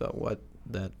curious about what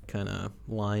that kind of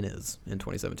line is in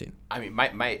 2017. I mean,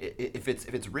 if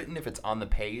it's written, if it's on the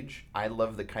page, I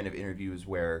love the kind of interviews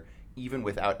where even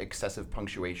without excessive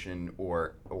punctuation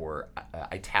or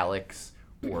italics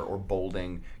or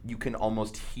bolding, you can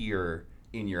almost hear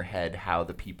in your head how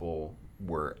the people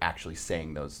were actually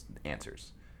saying those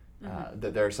answers.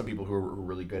 There are some people who are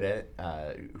really good at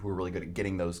it, who are really good at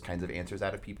getting those kinds of answers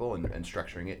out of people and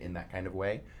structuring it in that kind of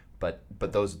way. But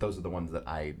those are the ones that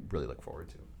I really look forward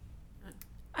to.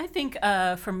 I think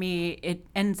for me, it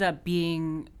ends up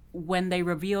being when they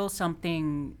reveal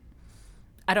something,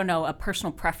 I don't know, a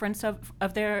personal preference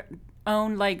of their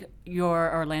own, like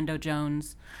your Orlando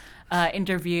Jones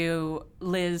interview,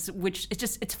 Liz, which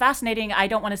it's fascinating. I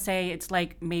don't want to say it's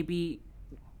maybe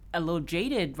a little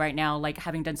jaded right now,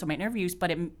 having done so many interviews,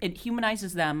 but it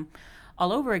humanizes them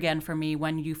all over again for me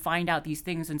when you find out these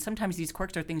things, and sometimes these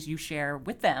quirks are things you share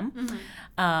with them.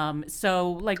 Mm-hmm.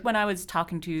 So when I was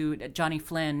talking to Johnny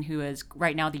Flynn, who is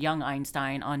right now the young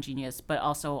Einstein on Genius, but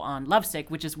also on Lovesick,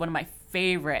 which is one of my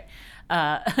favorite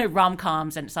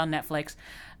rom-coms, and it's on Netflix.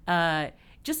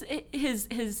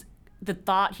 The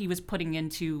thought he was putting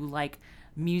into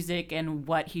music and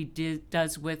what he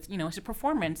does with his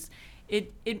performance,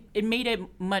 it made it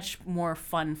much more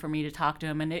fun for me to talk to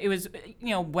him. And it was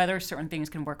whether certain things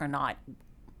can work or not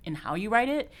in how you write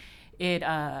it,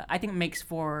 I think makes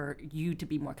for you to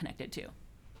be more connected too.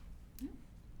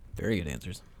 Very good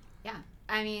answers. Yeah.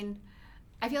 I mean,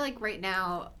 I feel like right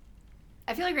now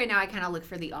I kind of look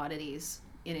for the oddities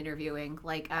in interviewing.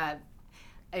 Like,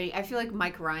 I feel like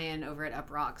Mike Ryan over at Up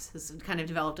Rocks has kind of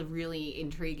developed a really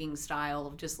intriguing style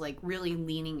of just like really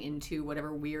leaning into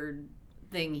whatever weird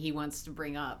thing he wants to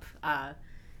bring up. And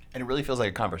it really feels like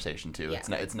a conversation too.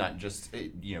 Yeah. It's not just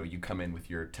you come in with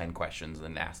your 10 questions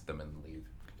and ask them and leave.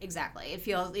 Exactly. It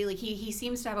feels like he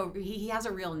seems to have he has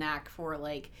a real knack for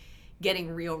like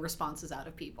getting real responses out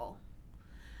of people,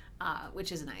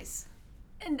 which is nice.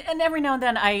 And every now and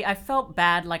then I felt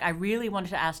bad. Like, I really wanted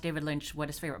to ask David Lynch what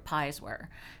his favorite pies were.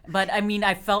 But, I mean,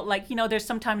 I felt like, there's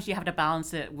sometimes you have to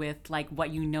balance it with, like,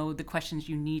 what the questions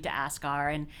you need to ask are.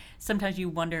 And sometimes you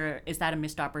wonder, is that a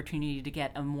missed opportunity to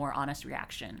get a more honest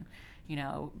reaction,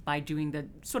 by doing the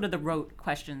sort of the rote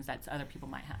questions that other people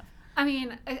might have. I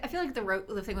mean, I feel like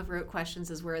the thing with rote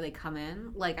questions is where they come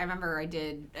in. Like, I remember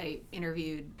I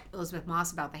interviewed Elizabeth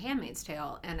Moss about The Handmaid's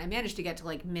Tale, and I managed to get to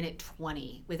like minute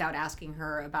 20 without asking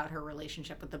her about her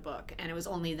relationship with the book. And it was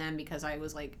only then because I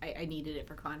was like, I needed it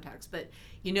for context. But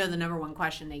the number one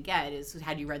question they get is,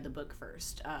 had you read the book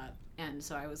first? And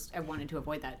so I wanted to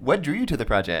avoid that. What drew you to the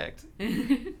project?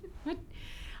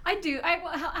 I do.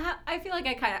 I feel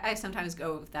like I sometimes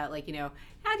go with that, like,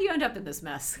 how do you end up in this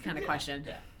mess kind of question.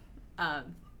 Yeah.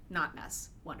 Not mess,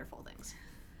 wonderful things.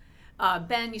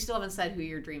 Ben, you still haven't said who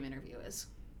your dream interview is.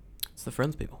 It's the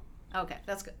Friends people. Okay,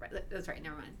 that's good. Right, that's right.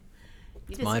 Never mind.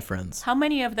 You It's my friends. How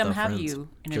many of them The have Friends. you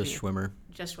interviewed? Just Schwimmer.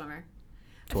 Just Swimmer.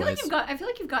 Twice. I feel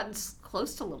like you've gotten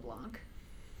close to LeBlanc.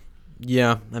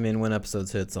 Yeah, I mean, when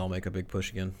episodes hits, I'll make a big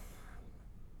push again.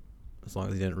 As long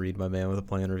as he didn't read my Man with a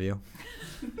Plan review.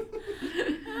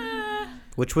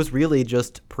 Which was really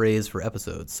just praise for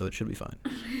episodes, so it should be fine.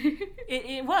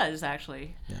 It was,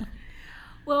 actually. Yeah.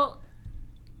 Well,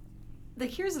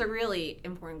 here's the really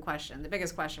important question, the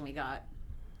biggest question we got.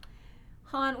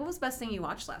 Han, what was the best thing you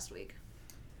watched last week?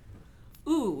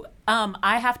 Ooh,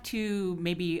 I have to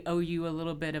maybe owe you a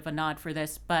little bit of a nod for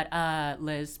this, but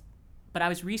Liz, I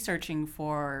was researching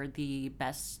for the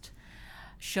best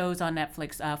shows on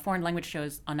Netflix, foreign language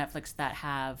shows on Netflix that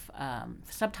have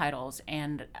subtitles,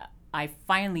 and I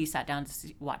finally sat down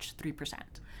to watch 3%.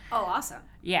 Oh, awesome.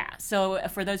 Yeah, so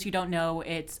for those who don't know,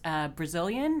 it's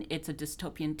Brazilian. It's a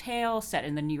dystopian tale set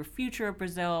in the near future of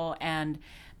Brazil, and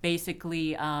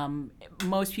basically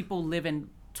most people live in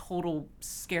total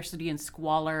scarcity and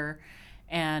squalor,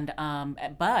 and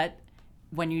but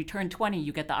when you turn 20,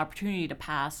 you get the opportunity to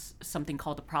pass something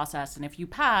called the process, and if you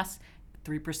pass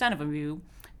 3% of you,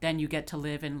 then you get to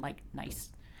live in like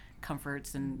nice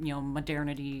comforts and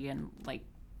modernity and like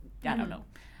I don't know.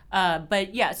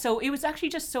 But yeah, so it was actually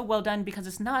just so well done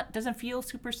because doesn't feel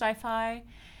super sci-fi,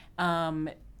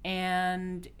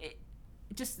 and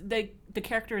just the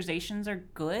characterizations are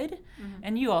good,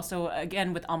 and you also,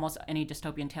 again, with almost any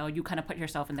dystopian tale, you kind of put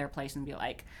yourself in their place and be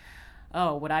like,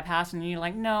 oh, would I pass? And you're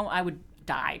like, no, I would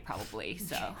die probably.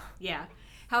 So Yeah.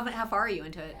 How far are you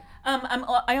into it?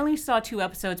 I only saw 2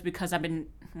 episodes because I've been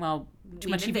too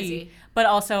much been TV. busy. But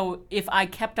also, if I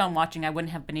kept on watching, I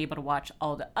wouldn't have been able to watch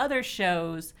all the other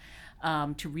shows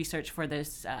to research for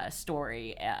this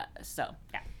story. So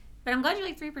yeah. But I'm glad you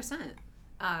like 3%.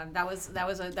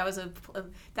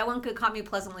 That one caught me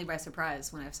pleasantly by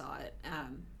surprise when I saw it.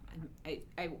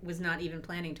 I was not even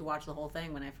planning to watch the whole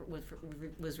thing when I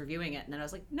was reviewing it, and then I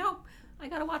was like, no, I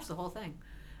got to watch the whole thing.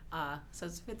 So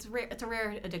it's rare. It's a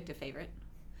rare addictive favorite.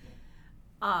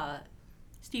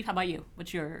 Steve, how about you?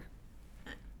 What's your...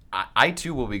 I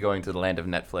too will be going to the land of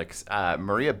Netflix.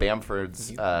 Maria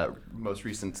Bamford's most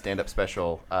recent stand-up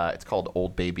special. It's called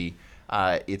Old Baby.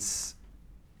 It's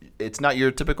not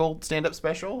your typical stand-up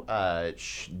special.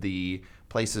 The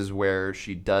places where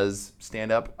she does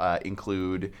stand-up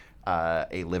include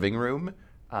a living room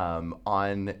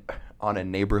on a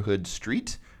neighborhood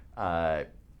street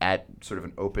at sort of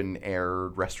an open-air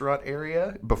restaurant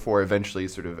area before eventually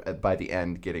sort of by the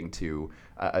end getting to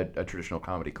a traditional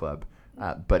comedy club.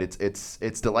 But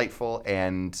it's delightful,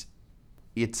 and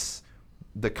it's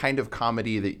the kind of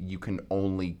comedy that you can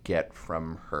only get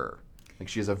from her. Like,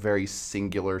 she has a very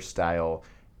singular style,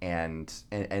 and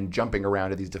jumping around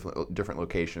to these different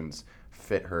locations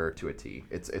fit her to a T.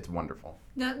 It's wonderful.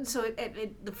 No, so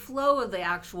the flow of the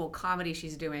actual comedy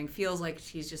she's doing feels like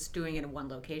she's just doing it in one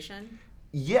location.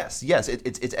 Yes.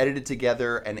 It's edited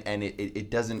together, and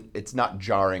it doesn't. It's not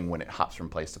jarring when it hops from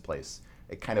place to place.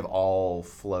 it kind of all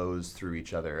flows through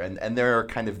each other. And there are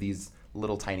kind of these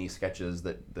little tiny sketches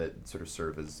that sort of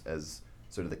serve as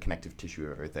sort of the connective tissue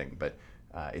of everything. But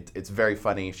it's very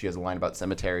funny. She has a line about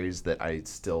cemeteries that I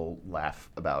still laugh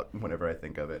about whenever I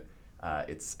think of it.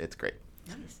 It's great.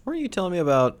 Nice. Were you telling me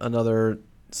about another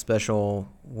special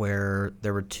where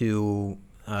there were two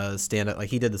stand-up, like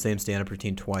he did the same stand-up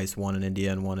routine twice, one in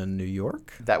India and one in New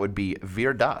York? That would be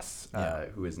Veer Das,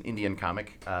 who is an Indian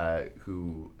comic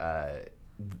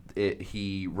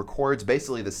he records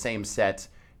basically the same set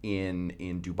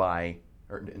in Dubai,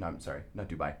 or no, I'm sorry, not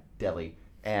Dubai, Delhi,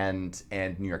 and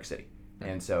New York City.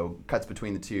 And so cuts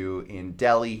between the two. In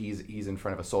Delhi, he's in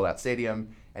front of a sold-out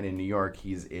stadium, and in New York,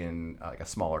 he's in like a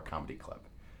smaller comedy club.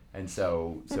 And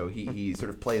so he sort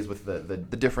of plays with the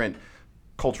different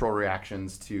cultural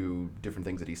reactions to different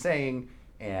things that he's saying,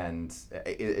 and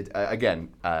it's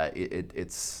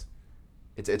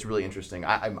really interesting.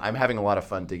 I'm having a lot of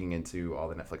fun digging into all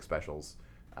the Netflix specials.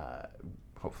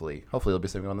 Hopefully there'll be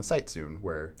something on the site soon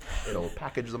where it'll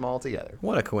package them all together.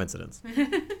 What a coincidence.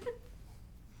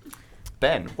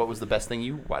 Ben, what was the best thing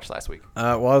you watched last week?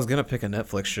 Well, I was gonna pick a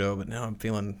Netflix show, but now I'm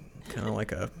feeling kind of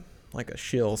like a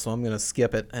shill, so I'm gonna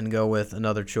skip it and go with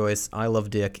another choice. I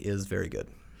Love Dick is very good.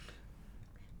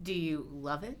 Do you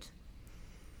love it?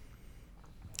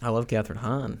 I love Catherine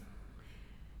Hahn.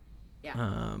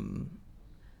 Yeah.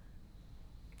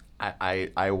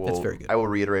 I will. That's very good. I will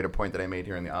reiterate a point that I made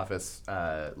here in the office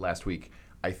last week.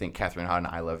 I think Catherine Hahn,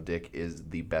 I Love Dick, is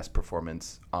the best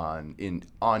performance on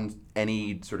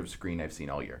any sort of screen I've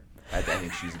seen all year. I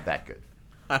think she's that good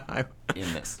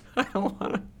in this. I don't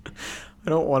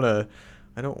want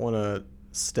to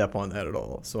step on that at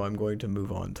all. So I'm going to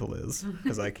move on to Liz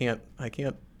because I can't.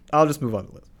 I'll just move on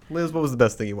to Liz. Liz, what was the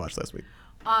best thing you watched last week?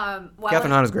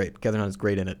 Catherine Hahn is great. Catherine Hahn is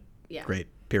great in it. Yeah. Great.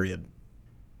 Period.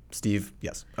 Steve,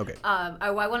 yes. Okay.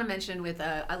 I want to mention with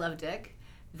I Love Dick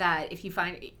that if you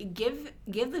find give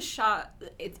the shot,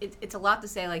 it's a lot to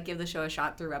say, like, give the show a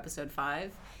shot through episode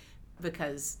 5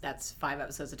 because that's 5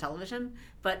 episodes of television,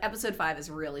 but episode 5 is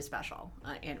really special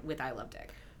and with I Love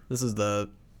Dick. This is the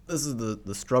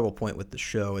struggle point with the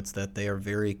show. It's that they are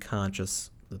very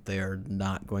conscious that they are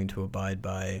not going to abide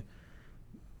by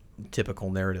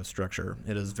typical narrative structure.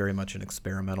 It is very much an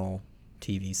experimental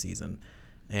TV season,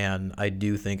 and I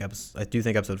do think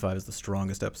episode 5 is the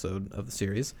strongest episode of the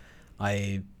series.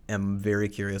 I am very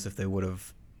curious if they would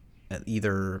have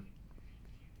either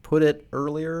put it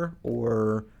earlier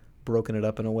or broken it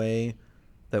up in a way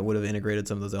that would have integrated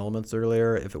some of those elements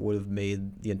earlier, if it would have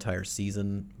made the entire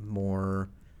season more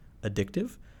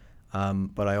addictive.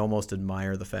 But I almost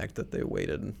admire the fact that they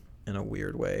waited in a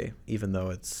weird way, even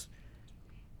though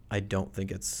I don't think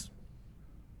it's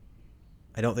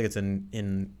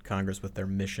in Congress with their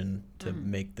mission to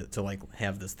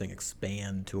have this thing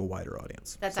expand to a wider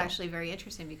audience. That's actually very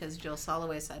interesting because Jill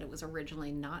Soloway said it was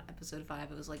originally not episode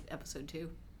 5; it was like episode 2.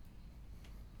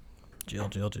 Jill.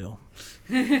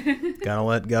 Gotta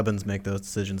let Gubbins make those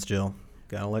decisions, Jill.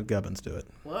 Gotta let Gubbins do it.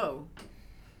 Whoa.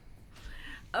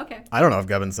 Okay. I don't know if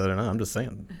Gubbins said it or not. I'm just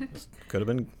saying. Could have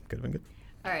been good.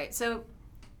 All right. So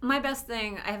my best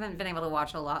thing, I haven't been able to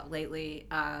watch a lot lately.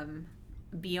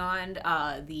 Beyond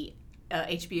the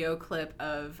HBO clip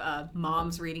of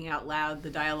moms reading out loud the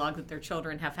dialogue that their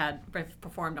children have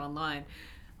performed online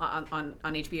on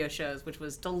HBO shows, which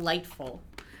was delightful.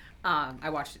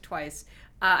 I watched it twice.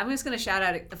 I'm just going to shout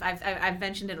out, I've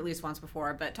mentioned it at least once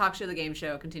before, but Talk Show the Game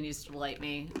Show continues to delight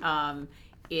me.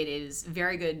 It is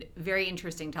very good, very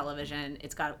interesting television.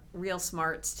 It's got real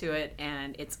smarts to it,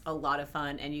 and it's a lot of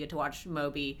fun, and you get to watch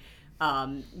Moby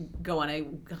go on a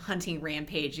hunting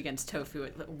rampage against Tofu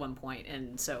at one point,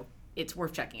 and so it's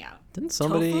worth checking out. Didn't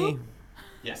somebody? Tofu?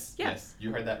 Yes. Yeah. Yes,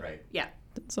 you heard that right. Yeah.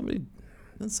 Didn't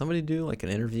somebody do like an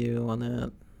interview on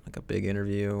that? Like a big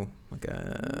interview?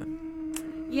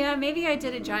 Yeah, maybe I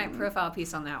did a giant profile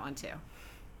piece on that one too.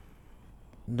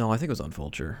 No, I think it was on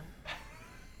Vulture.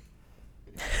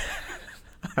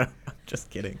 I'm just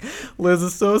kidding. Liz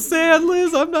is so sad.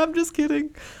 Liz, I'm just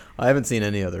kidding. I haven't seen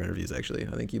any other interviews, actually.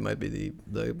 I think you might be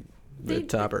the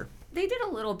topper. They did a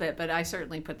little bit, but I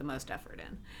certainly put the most effort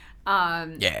in.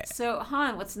 Yeah. So,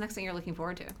 Han, what's the next thing you're looking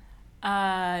forward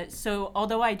to? So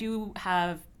although I do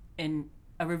have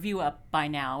a review up by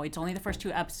now, it's only the first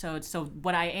 2 episodes. So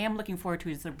what I am looking forward to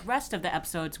is the rest of the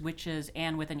episodes, which is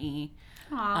Anne with an E.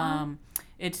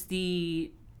 It's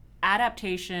the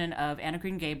adaptation of Anne of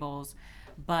Green Gables,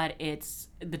 but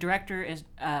the director is,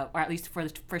 or at least for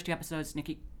the first 2 episodes,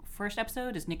 first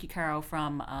episode is Nikki Caro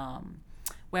from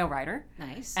Whale Rider.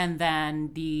 Nice. And then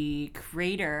the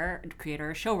creator,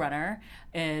 showrunner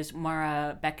is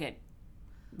Mara Beckett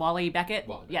Wally Beckett.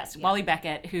 Wally Beckett. Yes, Wally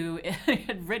Beckett, who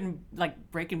had written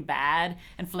like Breaking Bad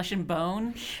and Flesh and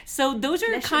Bone. So those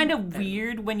are kind of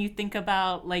weird when you think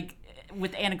about like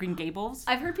with Anne of Green Gables.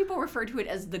 I've heard people refer to it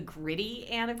as the gritty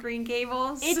Anne of Green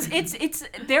Gables. It's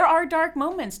there are dark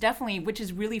moments, definitely, which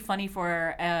is really funny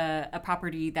for a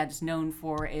property that's known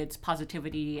for its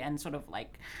positivity and sort of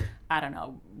like, I don't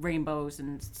know, rainbows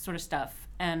and sort of stuff.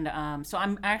 And so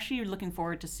I'm actually looking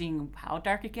forward to seeing how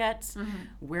dark it gets,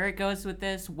 where it goes with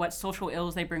this, what social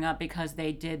ills they bring up, because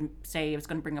they did say it was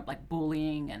going to bring up like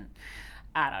bullying and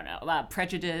I don't know,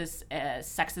 prejudice,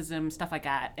 sexism, stuff like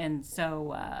that. And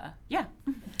so, yeah.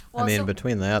 Well, I mean, so-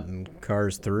 between that and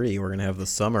Cars 3, we're going to have the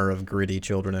summer of gritty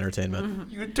children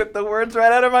entertainment. You took the words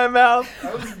right out of my mouth.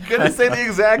 I was gonna say the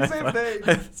exact same thing.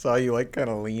 I saw you like kind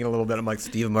of lean a little bit. I'm like,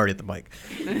 Steve and Marty at the mic.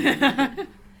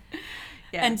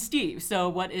 Yeah. And Steve, so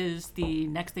what is the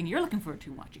next thing you're looking forward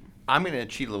to watching? I'm going to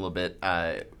cheat a little bit.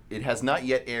 It has not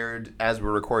yet aired as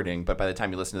we're recording, but by the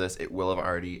time you listen to this, it will have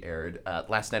already aired.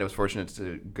 Last night I was fortunate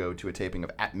to go to a taping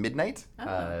of At Midnight,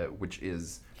 which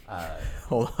is...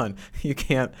 Hold on. You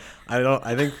can't. I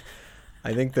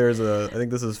think this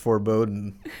is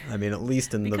foreboding. I mean, at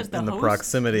least in Because the the host-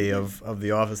 proximity of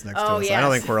the office next to Oh, us. I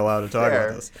don't yes. think we're allowed to talk Fair.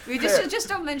 about this. we just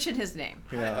don't mention his name.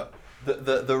 Yeah.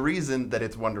 The reason that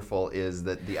it's wonderful is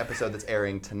that the episode that's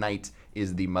airing tonight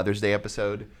is the Mother's Day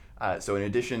episode. So in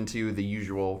addition to the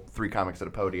usual 3 comics at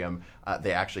a podium,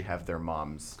 they actually have their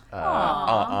moms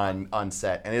on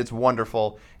set, and it's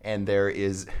wonderful. And there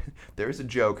is a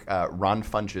joke. Ron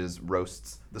Funches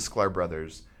roasts the Sklar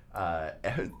brothers.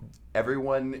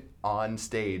 Everyone on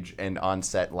stage and on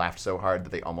set laughed so hard that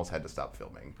they almost had to stop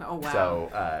filming. Oh,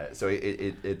 wow. So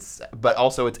it's but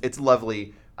also it's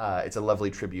lovely. It's a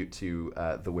lovely tribute to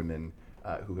the women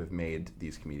who have made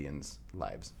these comedians'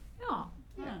 lives. Oh,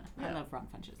 Yeah, I love Ron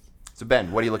Funches. So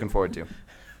Ben, what are you looking forward to?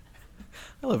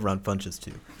 I love Ron Funches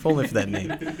too, if only for that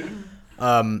name.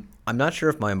 I'm not sure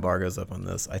if my embargo's up on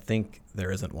this. I think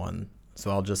there isn't one,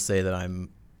 so I'll just say that I'm.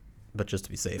 But just to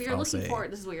be safe, but you're I'll looking say.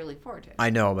 forward. This is what you're looking forward to. I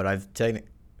know, but I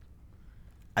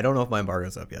don't know if my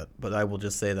embargo's up yet, but I will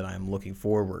just say that I'm looking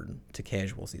forward to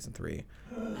Casual season 3,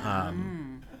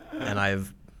 and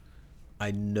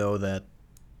I know that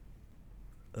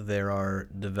there are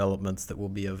developments that will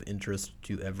be of interest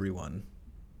to everyone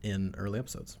in early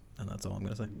episodes, and that's all I'm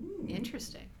going to say.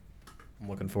 Interesting. I'm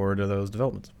looking forward to those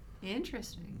developments,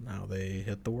 Interesting. how they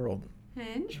hit the world, and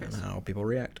Interesting. how people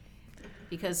react.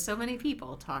 Because so many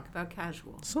people talk about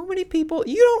Casual. So many people,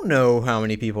 you don't know how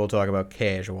many people talk about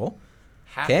Casual.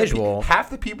 Casual. Half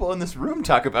the people in this room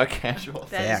talk about Casual.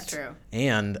 That is Fact. true.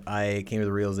 And I came to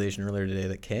the realization earlier today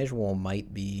that Casual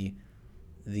might be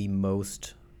the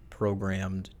most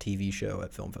programmed TV show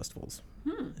at film festivals.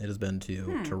 It has been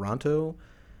to Toronto,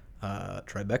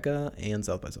 Tribeca, and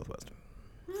South by Southwest.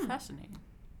 Fascinating.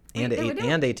 And, Wait, no,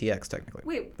 and ATX, technically.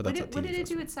 Wait, but what that's did a TV it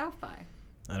do festival. at South by?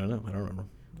 I don't know. I don't remember.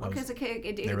 I was- Because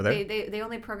They were there? they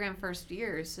only program first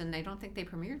years, and I don't think they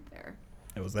premiered there.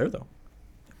 It was there, though.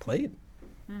 It played.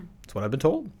 That's what I've been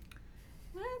told.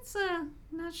 That's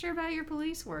not sure about your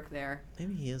police work there.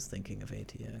 Maybe he is thinking of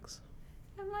ATX.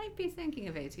 I might be thinking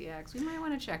of ATX. We might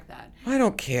want to check that. I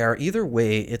don't care. Either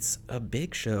way, it's a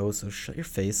big show, so shut your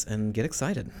face and get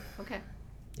excited. Okay,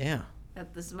 Yeah.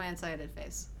 this is my excited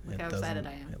face. Look It how excited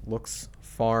I doesn't- am. It looks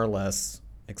far less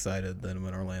excited than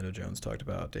when Orlando Jones talked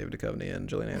about David Duchovny and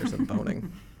Gillian Anderson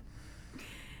boning.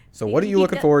 So what are you He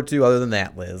looking does- forward to other than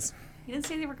that, Liz? He didn't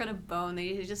say they were going to bone.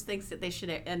 He just thinks that they should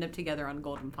end up together on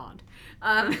Golden Pond.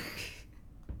 I'm,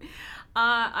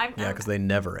 Yeah, because they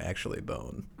never actually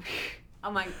bone.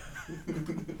 I'm like,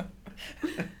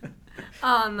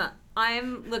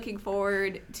 I'm looking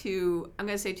forward to. I'm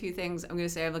going to say 2 things. I'm going to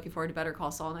say I'm looking forward to Better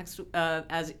Call Saul next,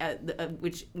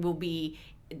 which will be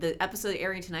the episode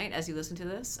airing tonight as you listen to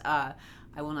this.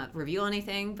 I will not reveal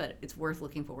anything, but it's worth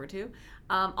looking forward to.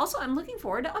 Also, I'm looking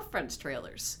forward to Upfronts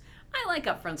trailers. I like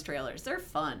Upfronts trailers. They're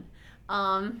fun.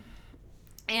 And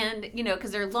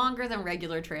because they're longer than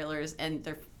regular trailers, and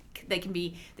they can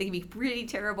be pretty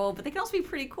terrible, but they can also be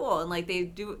pretty cool. And like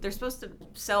they're supposed to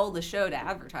sell the show to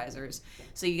advertisers,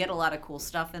 so you get a lot of cool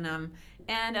stuff in them.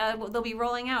 And they'll be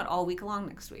rolling out all week long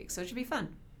next week, so it should be fun.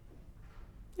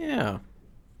 Yeah.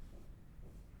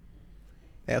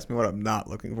 Ask me what I'm not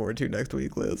looking forward to next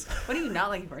week, Liz. What are you not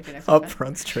looking forward to next week?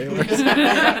 Upfronts trailers.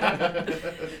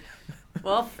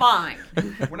 Well, fine.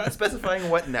 We're not specifying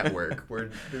what network. They're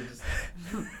just.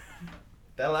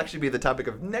 That'll actually be the topic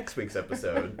of next week's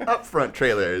episode. Upfront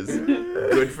trailers.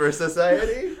 Good for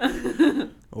society.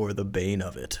 Or the bane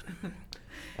of it.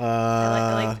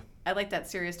 I like that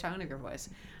serious tone of your voice.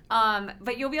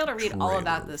 But you'll be able to read all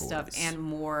about Trailer this stuff voice. and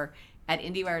more at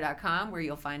IndieWire.com, where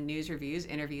you'll find news, reviews,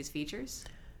 interviews, features.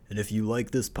 And if you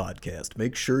like this podcast,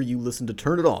 make sure you listen to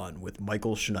Turn It On with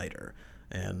Michael Schneider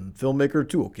and Filmmaker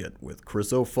Toolkit with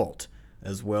Chris O'Falt,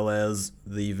 as well as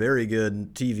the very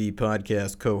good TV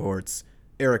podcast cohorts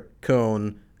Eric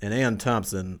Cohn and Ann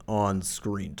Thompson on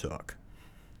Screen Talk.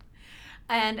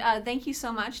 And thank you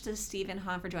so much to Stephen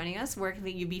Hahn for joining us. Where can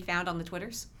you be found on the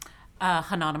Twitters?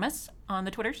 Anonymous on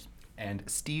the Twitters. And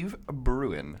Steve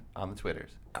Bruin on the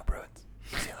Twitters. Go Bruins.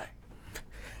 UCLA.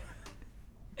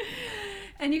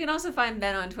 And you can also find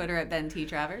Ben on Twitter at Ben T.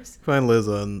 Travers. Find Liz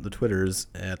on the Twitters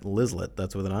at Lizlet.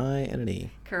 That's with an I and an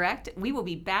E. Correct. We will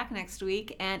be back next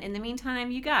week. And in the meantime,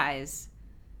 you guys,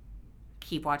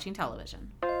 keep watching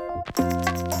television.